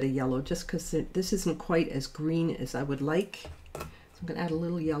little bit of yellow just because this isn't quite as green as I would like. So I'm going to add a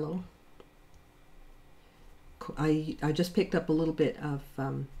little yellow. I just picked up a little bit of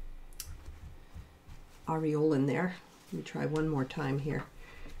aureole in there. Let me try one more time here.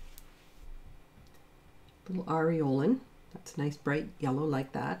 A little aureolin. That's nice bright yellow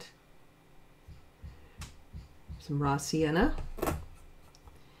like that. Some raw sienna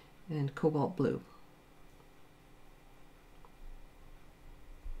and cobalt blue.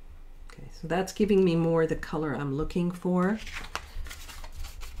 Okay, so that's giving me more the color I'm looking for.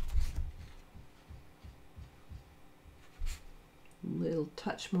 Little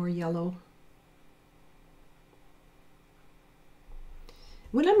touch more yellow.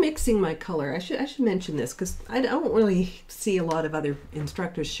 When I'm mixing my color, I should mention this because I don't really see a lot of other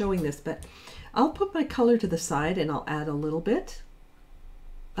instructors showing this, but I'll put my color to the side and I'll add a little bit.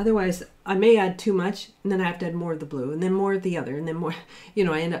 Otherwise, I may add too much and then I have to add more of the blue and then more of the other and then more, you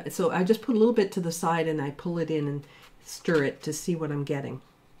know, I end up, so I just put a little bit to the side and I pull it in and stir it to see what I'm getting.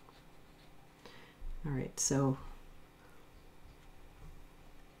 All right, so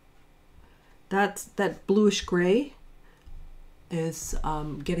that bluish gray is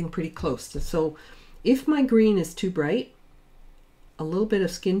getting pretty close. So if my green is too bright, a little bit of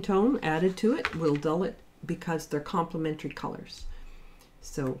skin tone added to it will dull it because they're complementary colors.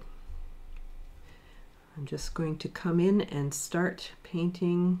 So I'm just going to come in and start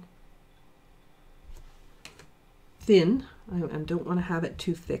painting thin. I don't want to have it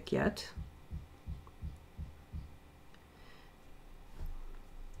too thick yet.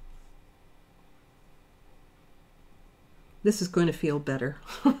 This is going to feel better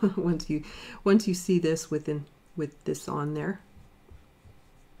once you see this with this on there.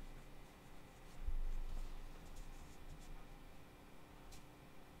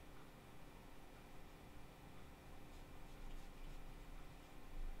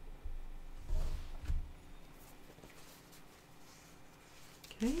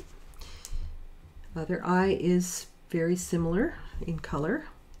 Okay. Other eye is very similar in color.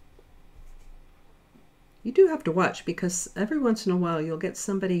 You do have to watch because every once in a while you'll get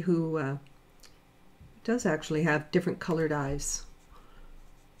somebody who does actually have different colored eyes,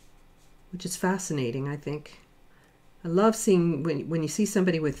 which is fascinating, I think. I love seeing when you see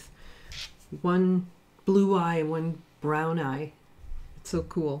somebody with one blue eye and one brown eye. It's so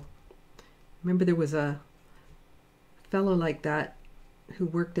cool. Remember there was a fellow like that who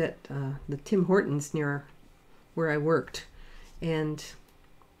worked at the Tim Hortons near where I worked, and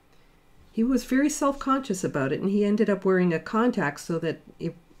he was very self-conscious about it, and he ended up wearing a contact so that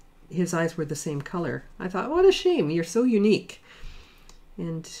his eyes were the same color. I thought, what a shame, you're so unique.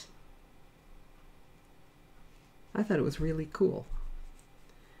 And I thought it was really cool.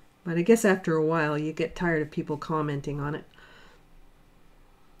 But I guess after a while you get tired of people commenting on it.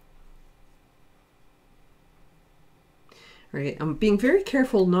 Right, I'm being very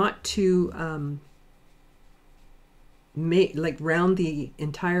careful not to round the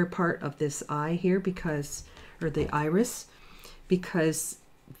entire part of this eye here, because, or the iris, because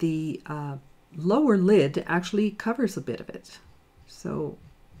the lower lid actually covers a bit of it. So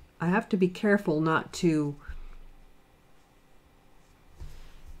I have to be careful not to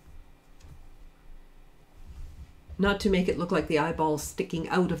make it look like the eyeball's sticking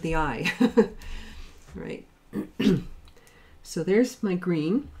out of the eye. Right. So there's my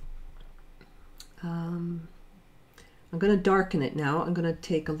green. I'm going to darken it now. I'm going to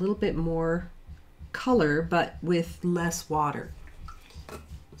take a little bit more color, but with less water. So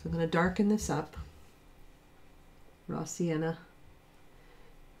I'm going to darken this up. Raw sienna.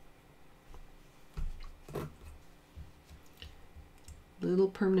 Little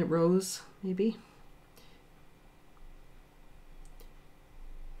permanent rose, maybe.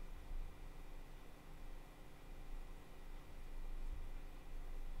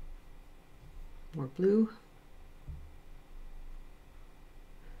 More blue.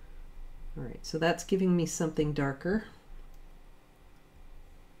 All right, so that's giving me something darker.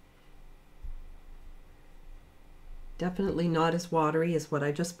 Definitely not as watery as what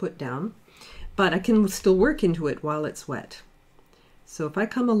I just put down, but I can still work into it while it's wet. So if I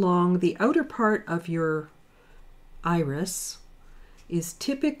come along, the outer part of your iris is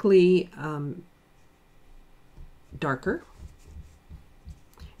typically darker.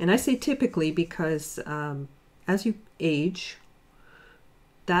 And I say typically because as you age,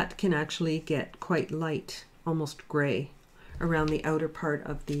 that can actually get quite light, almost gray, around the outer part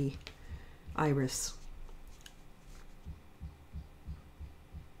of the iris.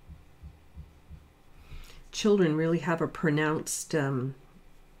 Children really have a pronounced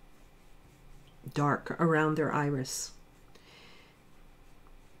dark around their iris.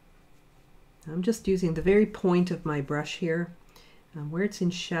 I'm just using the very point of my brush here. Where it's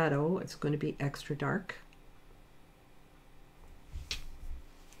in shadow, it's going to be extra dark.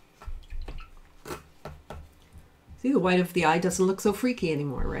 See, the white of the eye doesn't look so freaky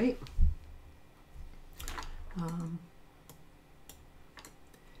anymore, right?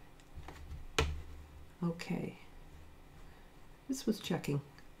 Okay, this was checking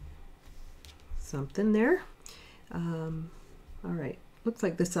something there. All right, looks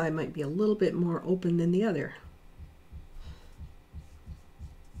like this eye might be a little bit more open than the other.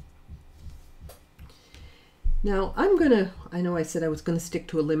 Now I'm gonna, I know I said I was gonna stick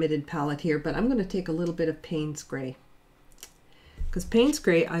to a limited palette here, but I'm gonna take a little bit of Payne's Gray. Because Payne's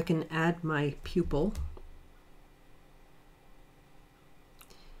Gray, I can add my pupil.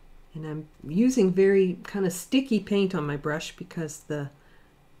 And I'm using very kind of sticky paint on my brush because the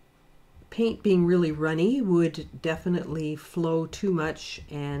paint being really runny would definitely flow too much,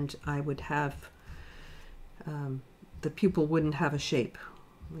 and I would have, the pupil wouldn't have a shape.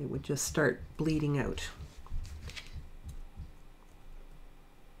 It would just start bleeding out.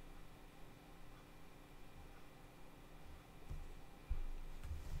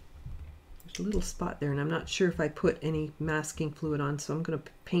 A little spot there, and I'm not sure if I put any masking fluid on, so I'm going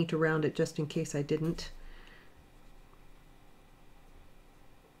to paint around it just in case I didn't.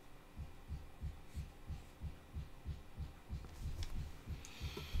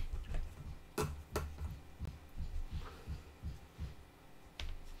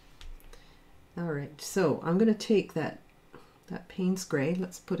 All right, so I'm going to take that Payne's Gray,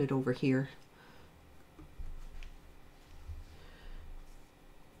 let's put it over here.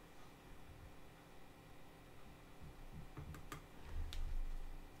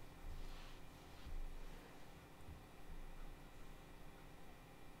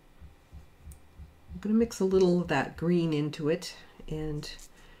 I'm going to mix a little of that green into it and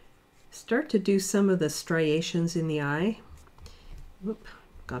start to do some of the striations in the eye. Whoop,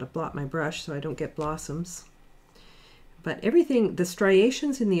 got to blot my brush so I don't get blossoms. But everything, the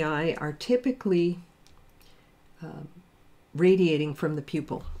striations in the eye are typically radiating from the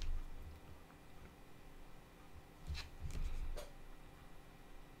pupil.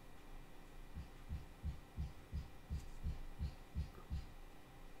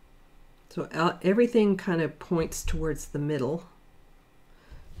 So everything kind of points towards the middle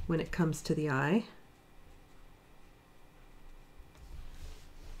when it comes to the eye.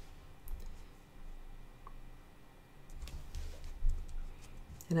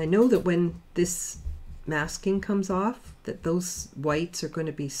 And I know that when this masking comes off, that those whites are going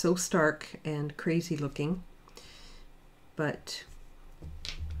to be so stark and crazy looking, but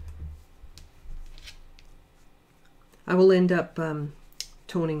I will end up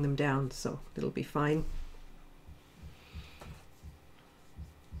toning them down, so it'll be fine.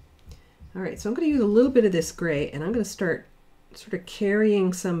 All right, so I'm going to use a little bit of this gray, and I'm going to start sort of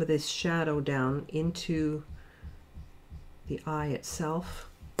carrying some of this shadow down into the eye itself.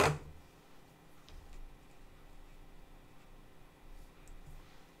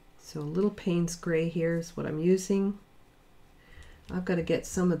 So a little Payne's gray here is what I'm using. I've got to get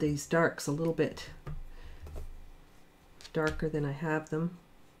some of these darks a little bit darker than I have them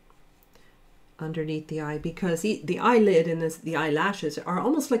underneath the eye, because the eyelid and the eyelashes are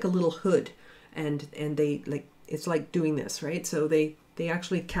almost like a little hood, and they like, it's like doing this, right? So they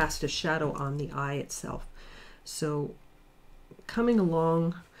actually cast a shadow on the eye itself. So coming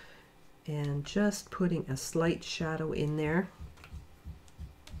along and just putting a slight shadow in there.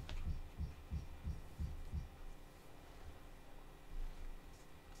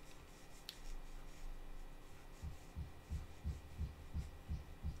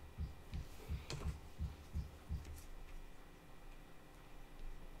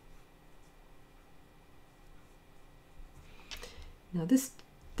 Now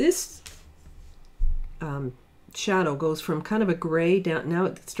this shadow goes from kind of a gray down, now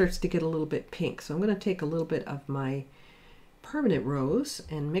it starts to get a little bit pink. So I'm going to take a little bit of my permanent rose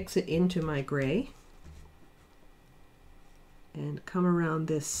and mix it into my gray and come around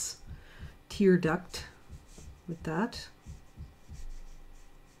this tear duct with that.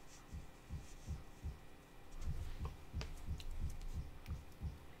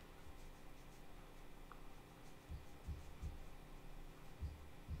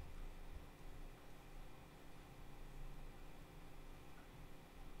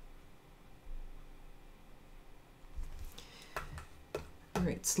 All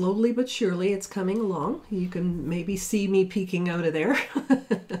right, slowly but surely it's coming along. You can maybe see me peeking out of there.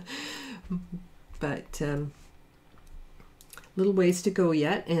 But little ways to go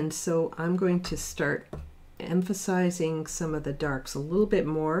yet, and so I'm going to start emphasizing some of the darks a little bit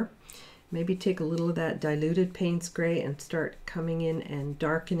more. Maybe take a little of that diluted Payne's gray and start coming in and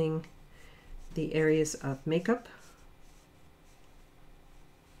darkening the areas of makeup.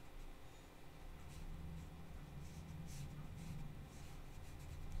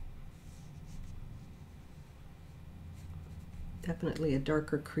 Definitely a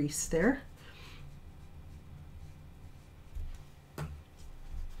darker crease there.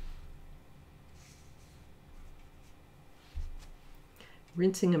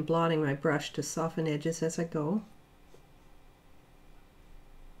 Rinsing and blotting my brush to soften edges as I go.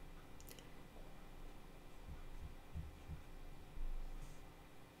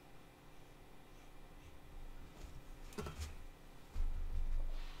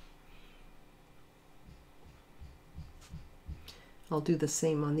 I'll do the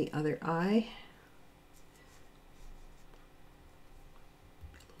same on the other eye.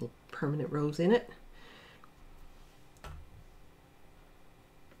 A little permanent rose in it.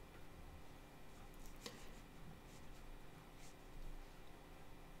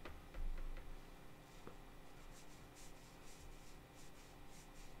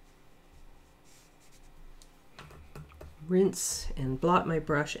 Rinse and blot my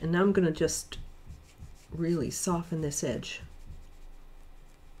brush, and now I'm going to just really soften this edge.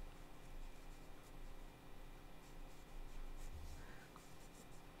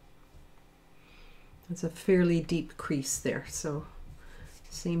 It's a fairly deep crease there, so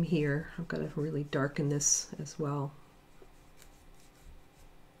same here. I've got to really darken this as well.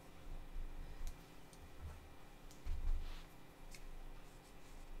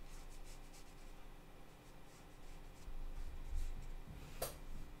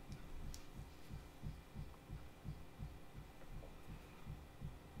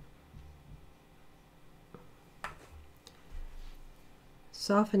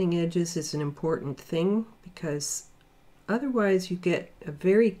 Softening edges is an important thing, because otherwise you get a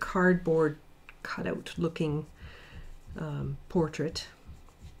very cardboard cutout looking portrait.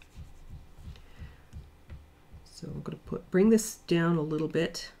 So I'm going to bring this down a little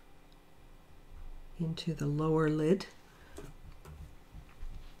bit into the lower lid.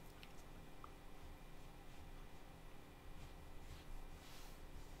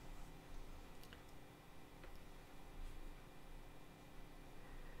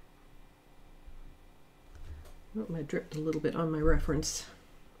 Oh, I dripped a little bit on my reference.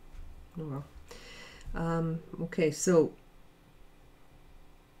 Oh well. Okay, so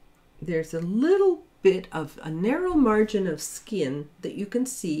there's a little bit of a narrow margin of skin that you can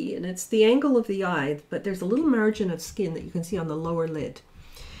see, and it's the angle of the eye, but there's a little margin of skin that you can see on the lower lid.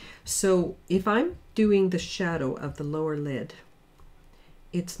 So if I'm doing the shadow of the lower lid,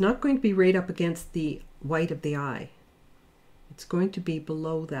 it's not going to be right up against the white of the eye. It's going to be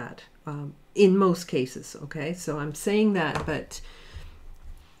below that in most cases, okay? So I'm saying that, but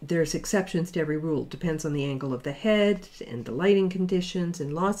there's exceptions to every rule. It depends on the angle of the head and the lighting conditions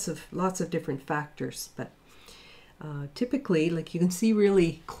and lots of different factors. But typically, like you can see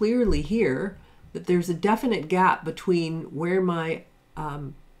really clearly here, that there's a definite gap between where my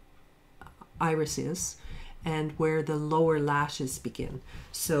iris is and where the lower lashes begin.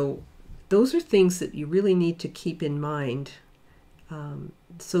 So those are things that you really need to keep in mind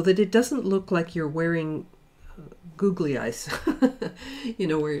so that it doesn't look like you're wearing googly eyes, you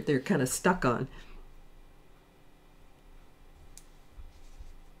know, where they're kind of stuck on.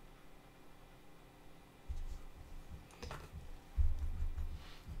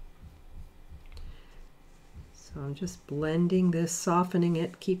 So I'm just blending this, softening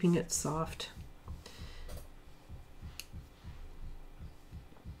it, keeping it soft.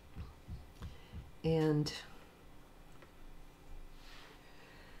 And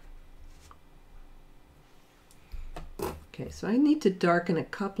okay, so I need to darken a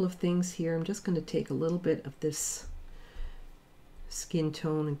couple of things here. I'm just going to take a little bit of this skin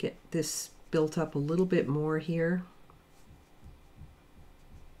tone and get this built up a little bit more here.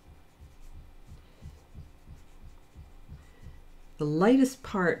 The lightest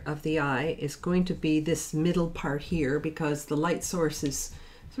part of the eye is going to be this middle part here because the light source is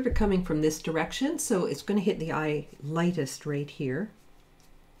sort of coming from this direction, so it's going to hit the eye lightest right here.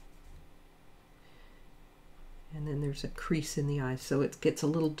 And then there's a crease in the eye, so it gets a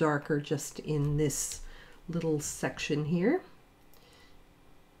little darker just in this little section here.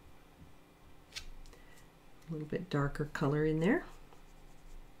 A little bit darker color in there.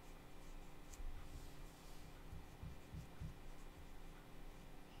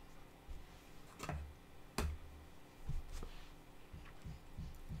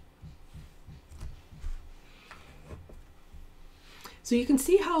 So you can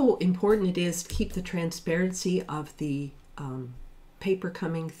see how important it is to keep the transparency of the paper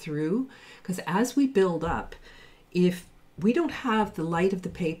coming through, because as we build up, if we don't have the light of the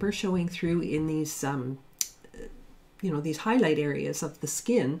paper showing through in these, you know, these highlight areas of the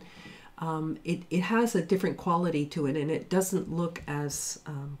skin, it has a different quality to it and it doesn't look as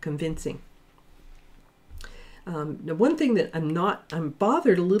convincing. Now one thing that I'm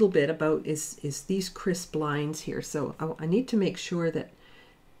bothered a little bit about is these crisp lines here. So I need to make sure that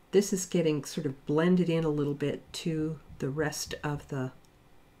this is getting sort of blended in a little bit to the rest of the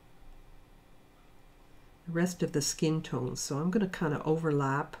skin tones. So I'm going to kind of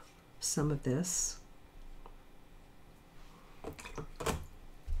overlap some of this.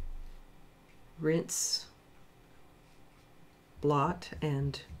 Rinse, blot,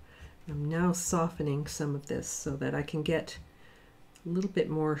 and I'm now softening some of this so that I can get a little bit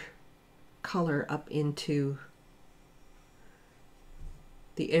more color up into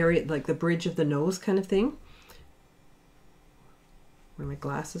the area, like the bridge of the nose kind of thing, where my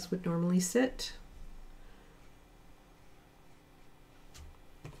glasses would normally sit.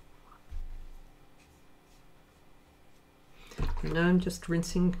 And now I'm just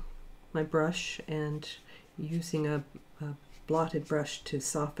rinsing my brush and using a blotted brush to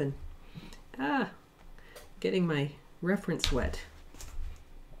soften. Getting my reference wet.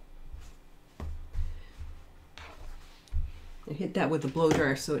 I hit that with a blow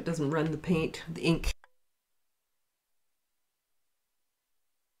dryer so it doesn't run the paint, the ink.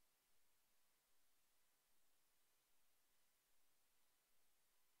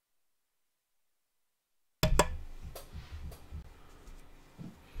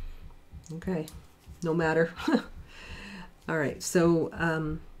 Okay, no matter. All right,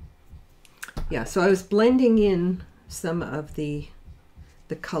 so yeah, so I was blending in some of the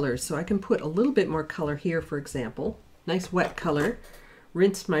colors, so I can put a little bit more color here, for example. Nice wet color.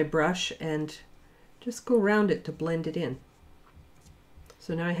 Rinse my brush and just go around it to blend it in.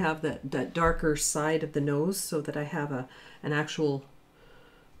 So now I have that darker side of the nose so that I have an actual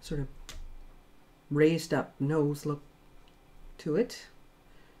sort of raised up nose look to it.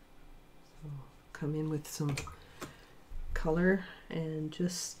 So come in with some color and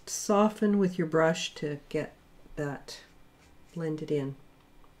just soften with your brush to get that blended in.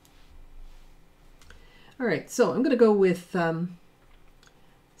 All right, so I'm going to go with some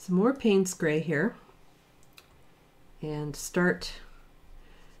more Payne's Gray here and start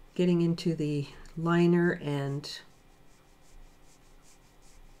getting into the liner and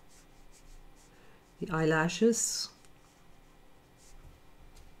the eyelashes.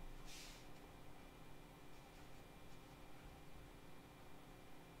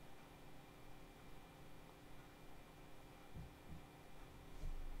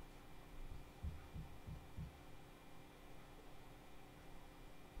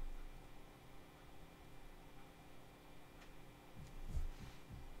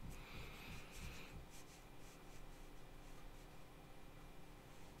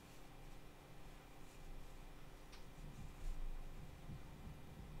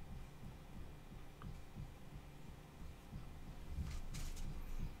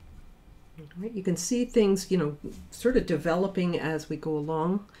 Right, you can see things, you know, sort of developing as we go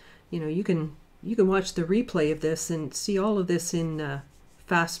along. You know, you can watch the replay of this and see all of this in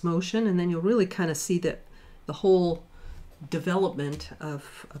fast motion, and then you'll really kind of see the whole development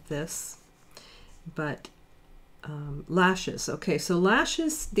of this. But lashes. Okay, so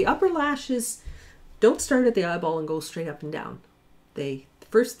lashes, the upper lashes don't start at the eyeball and go straight up and down. They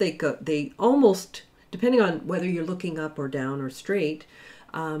almost, depending on whether you're looking up or down or straight.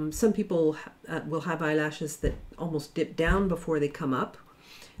 Some people will have eyelashes that almost dip down before they come up.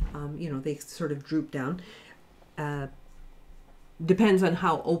 You know, they sort of droop down. Depends on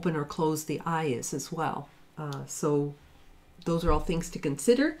how open or closed the eye is as well. So those are all things to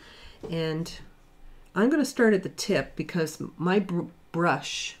consider. And I'm going to start at the tip because my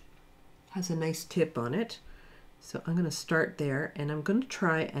brush has a nice tip on it. So I'm going to start there, and I'm going to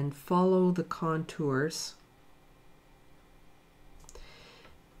try and follow the contours.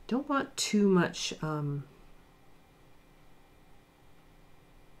 Don't want too much on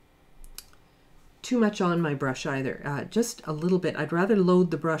my brush either. Just a little bit. I'd rather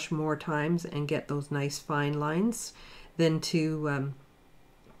load the brush more times and get those nice fine lines than to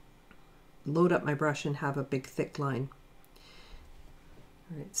load up my brush and have a big thick line.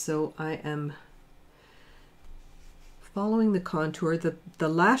 All right, so I am following the contour. The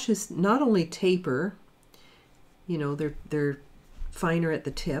lashes not only taper, you know, they're finer at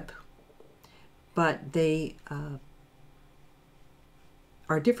the tip, but they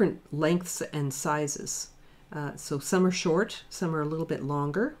are different lengths and sizes. So some are short, some are a little bit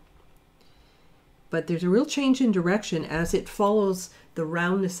longer, but there's a real change in direction as it follows the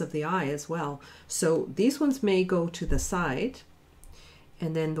roundness of the eye as well. So these ones may go to the side,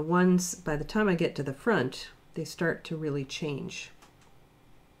 and then the ones, by the time I get to the front, they start to really change.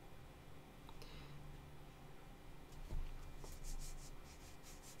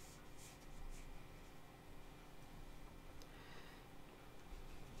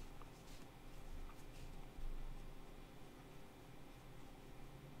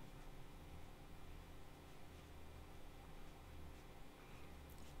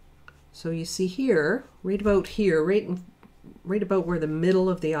 So you see here, right about here, right about where the middle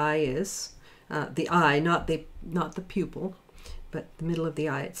of the eye is, the eye, not the pupil, but the middle of the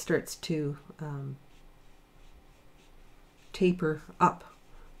eye, it starts to taper up,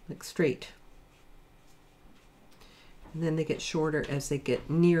 like straight. And then they get shorter as they get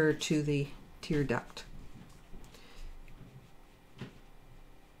nearer to the tear duct.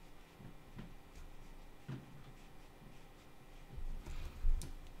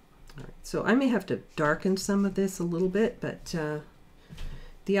 So I may have to darken some of this a little bit, but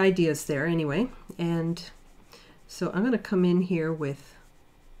the idea is there anyway. And so I'm going to come in here with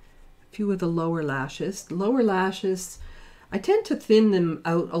a few of the lower lashes. The lower lashes, I tend to thin them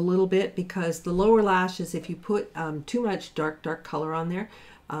out a little bit because the lower lashes, if you put too much dark color on there,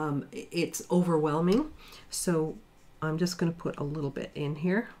 it's overwhelming. So I'm just going to put a little bit in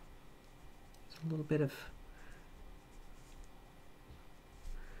here. Just a little bit of.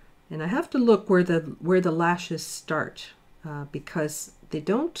 And I have to look where the lashes start because they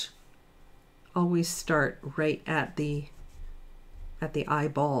don't always start right at the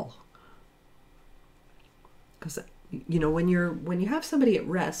eyeball. Because you know, when you have somebody at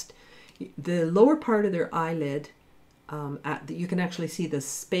rest, the lower part of their eyelid, you can actually see the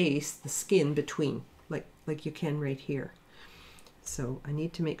space, the skin between, like you can right here. So I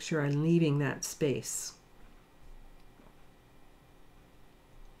need to make sure I'm leaving that space.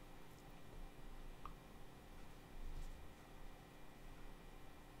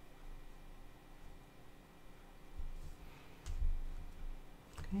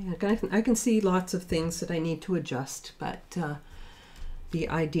 I can see lots of things that I need to adjust, but the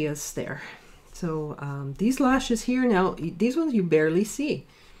idea's there. So these lashes here now, these ones you barely see.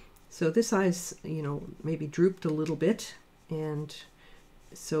 So this eye's, you know, maybe drooped a little bit, and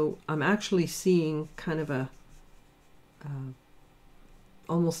so I'm actually seeing kind of a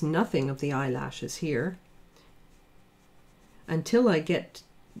almost nothing of the eyelashes here until I get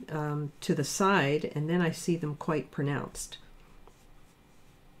to the side, and then I see them quite pronounced.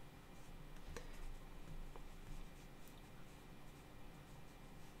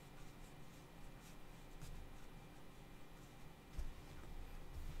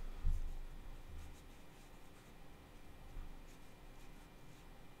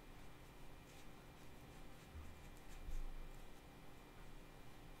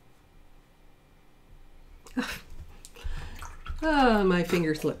 My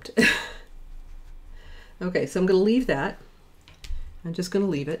finger slipped. Okay, so I'm going to leave that. I'm just going to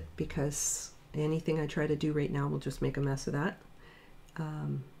leave it because anything I try to do right now will just make a mess of that.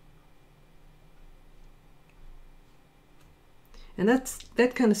 And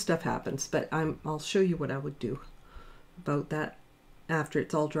that kind of stuff happens, but I'll show you what I would do about that after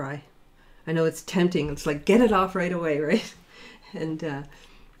it's all dry. I know it's tempting. It's like, get it off right away, right? And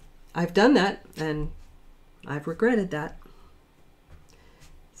I've done that, and I've regretted that.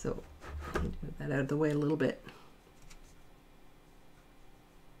 So move that out of the way a little bit.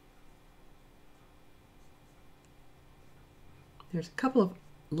 There's a couple of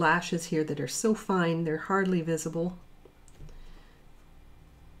lashes here that are so fine they're hardly visible.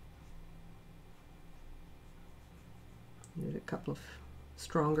 There's a couple of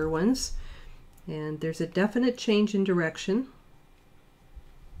stronger ones, and there's a definite change in direction.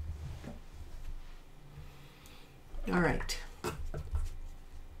 All right.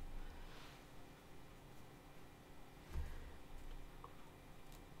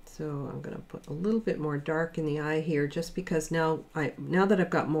 So I'm going to put a little bit more dark in the eye here, just because now that I've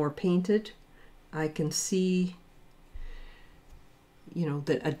got more painted, I can see, you know,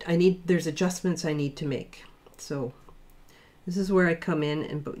 that there's adjustments I need to make. So this is where I come in,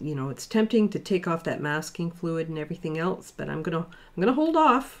 and you know, it's tempting to take off that masking fluid and everything else, but I'm gonna hold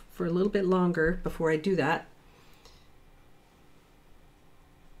off for a little bit longer before I do that.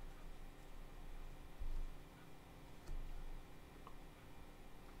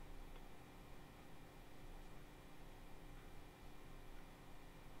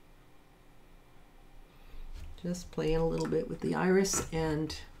 Just playing a little bit with the iris,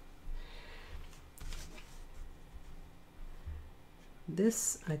 and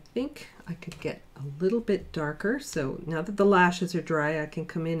this, I think I could get a little bit darker. So now that the lashes are dry, I can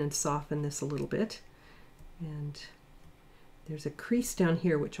come in and soften this a little bit. And there's a crease down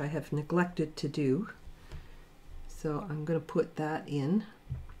here which I have neglected to do. So I'm going to put that in.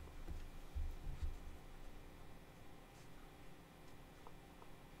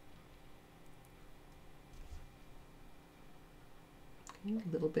 A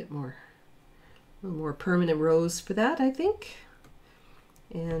little more permanent rose for that, I think,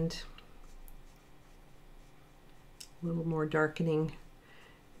 and a little more darkening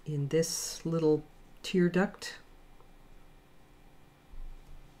in this little tear duct.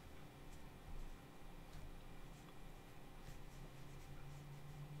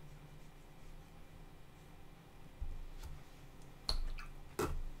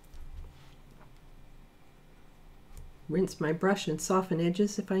 Rinse my brush and soften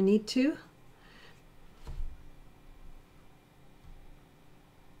edges if I need to.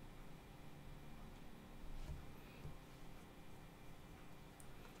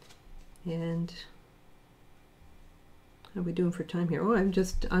 And how are we doing for time here? Oh, I'm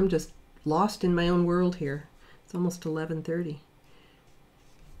just lost in my own world here. It's almost 11:30.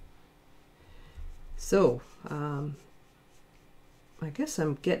 So I guess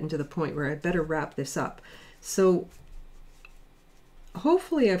I'm getting to the point where I better wrap this up. So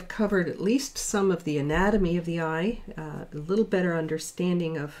hopefully I've covered at least some of the anatomy of the eye, a little better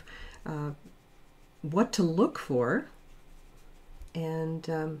understanding of what to look for,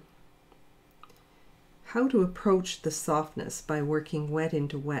 and how to approach the softness by working wet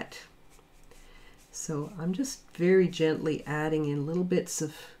into wet. So I'm just very gently adding in little bits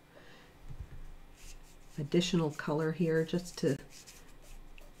of additional color here just to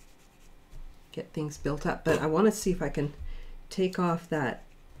get things built up. But I want to see if I can take off that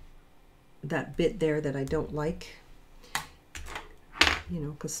bit there that I don't like, you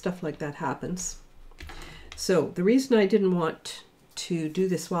know, because stuff like that happens. So the reason I didn't want to do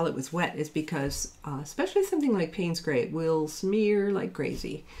this while it was wet is because especially something like Payne's Gray will smear like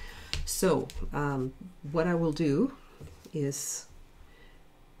crazy. So what I will do is,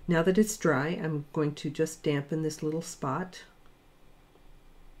 now that it's dry, I'm going to just dampen this little spot.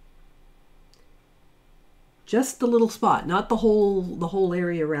 Just the little spot, not the whole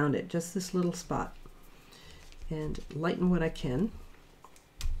area around it, just this little spot. And lighten what I can.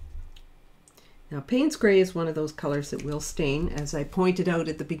 Now Payne's Gray is one of those colors that will stain, as I pointed out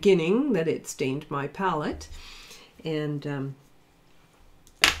at the beginning that it stained my palette. And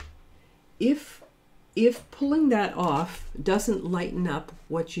if pulling that off doesn't lighten up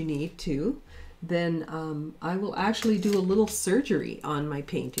what you need to, then I will actually do a little surgery on my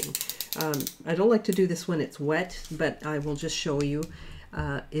painting. I don't like to do this when it's wet, but I will just show you,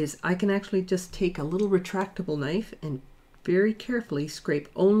 is I can actually just take a little retractable knife and very carefully scrape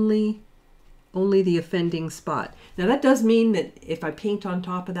only the offending spot. Now that does mean that if I paint on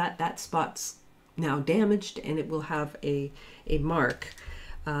top of that, that spot's now damaged and it will have a mark.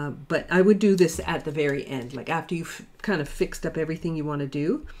 But I would do this at the very end, like after you've kind of fixed up everything you want to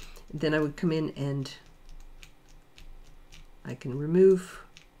do, then I would come in and I can remove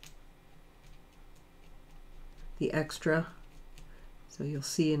the extra. So you'll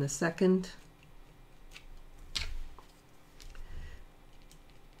see in a second.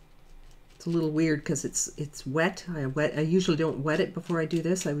 It's a little weird because it's wet. I usually don't wet it before I do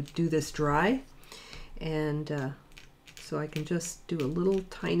this. I would do this dry, and so I can just do a little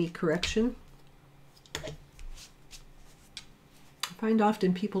tiny correction. I find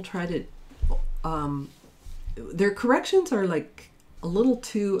often people try to, their corrections are like a little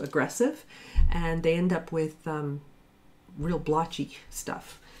too aggressive, and they end up with real blotchy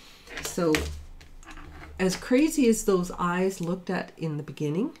stuff. So as crazy as those eyes looked at in the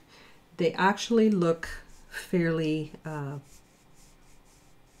beginning, they actually look fairly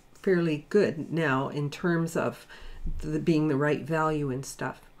good now in terms of being the right value and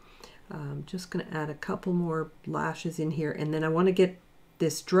stuff. I'm just going to add a couple more lashes in here, and then I want to get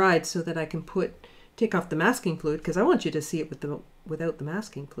this dried so that I can take off the masking fluid, because I want you to see it without the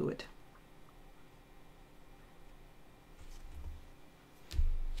masking fluid.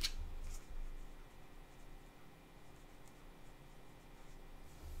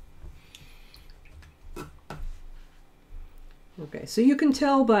 Okay, so you can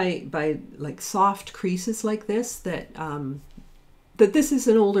tell by like soft creases like this that that this is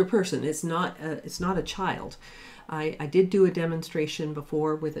an older person. It's not a child. I did do a demonstration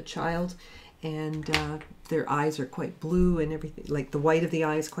before with a child, and their eyes are quite blue and everything, like the white of the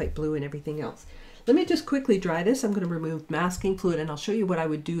eye is quite blue and everything else. Let me just quickly dry this. I'm going to remove masking fluid, and I'll show you what I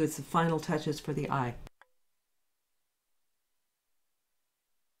would do as the final touches for the eye.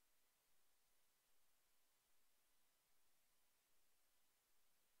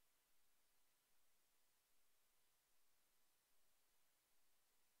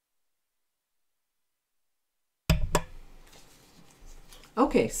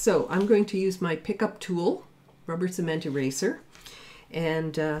 Okay, so I'm going to use my pickup tool, rubber cement eraser,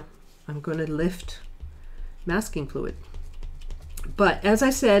 and I'm going to lift masking fluid. But as I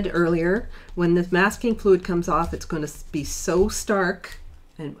said earlier, when the masking fluid comes off, it's going to be so stark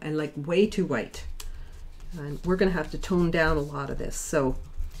and like way too white. And we're going to have to tone down a lot of this. So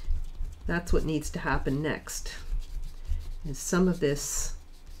that's what needs to happen next. Is some of this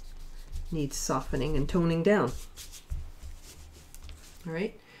needs softening and toning down. All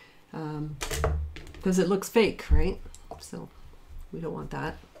right, because it looks fake, right? So we don't want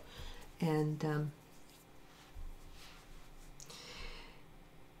that. And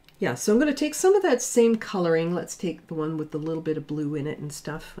yeah, so I'm going to take some of that same coloring. Let's take the one with the little bit of blue in it and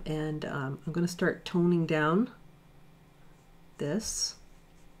stuff, and I'm going to start toning down this.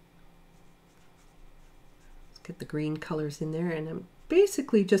 Let's get the green colors in there, and I'm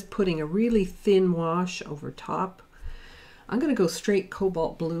basically just putting a really thin wash over top. I'm going to go straight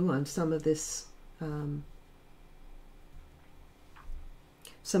cobalt blue on some of this eye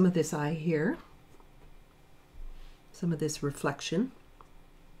here, some of this reflection.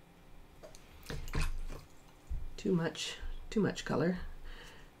 Too much color.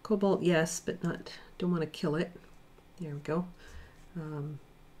 Cobalt, yes, but not. Don't want to kill it. There we go.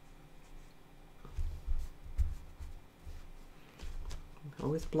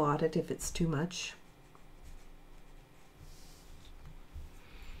 Always blot it if it's too much.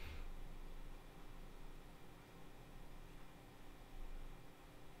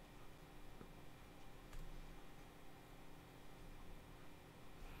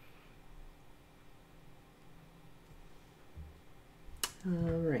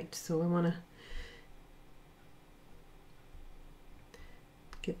 All right, so I want to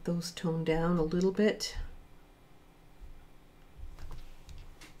get those toned down a little bit.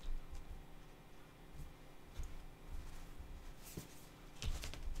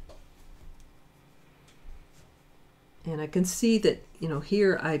 And I can see that, you know,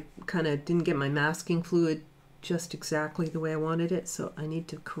 here I kind of didn't get my masking fluid just exactly the way I wanted it, so I need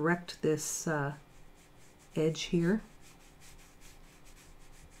to correct this edge here.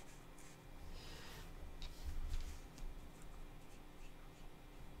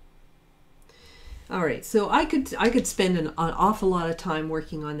 All right, so I could spend an awful lot of time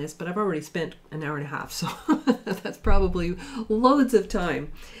working on this, but I've already spent an hour and a half, so that's probably loads of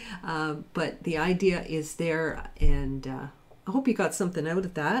time. But the idea is there, and I hope you got something out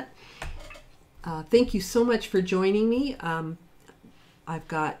of that. Thank you so much for joining me. I've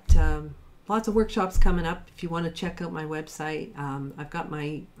got lots of workshops coming up. If you want to check out my website, I've got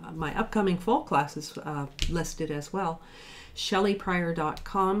my upcoming fall classes listed as well.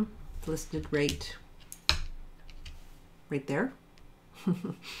 ShelleyPryor.com, listed right there.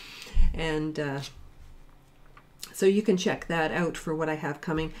 And so you can check that out for what I have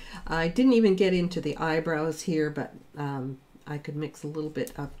coming. I didn't even get into the eyebrows here, but I could mix a little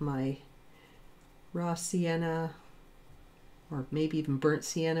bit of my raw sienna, or maybe even burnt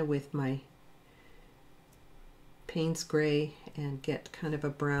sienna, with my Payne's gray and get kind of a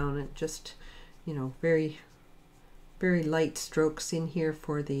brown, and just, you know, very, very light strokes in here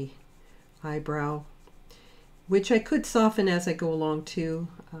for the eyebrow, which I could soften as I go along too,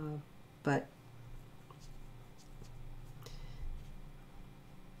 but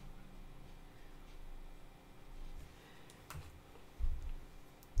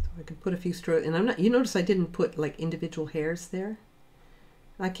so I can put a few strokes, and I'm not, you notice I didn't put like individual hairs there.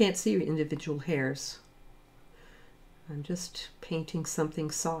 I can't see individual hairs. I'm just painting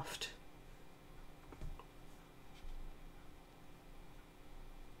something soft.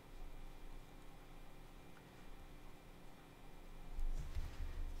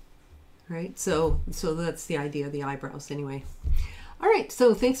 Right, so that's the idea of the eyebrows anyway. All right,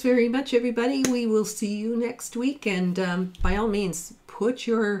 so thanks very much, everybody. We will see you next week, and by all means, put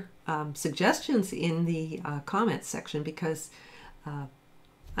your suggestions in the comments section, because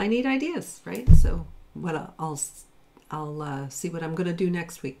I need ideas, right? So what I'll see what I'm going to do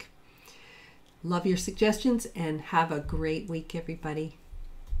next week. Love your suggestions, and have a great week, everybody.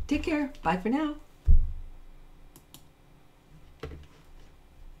 Take care. Bye for now.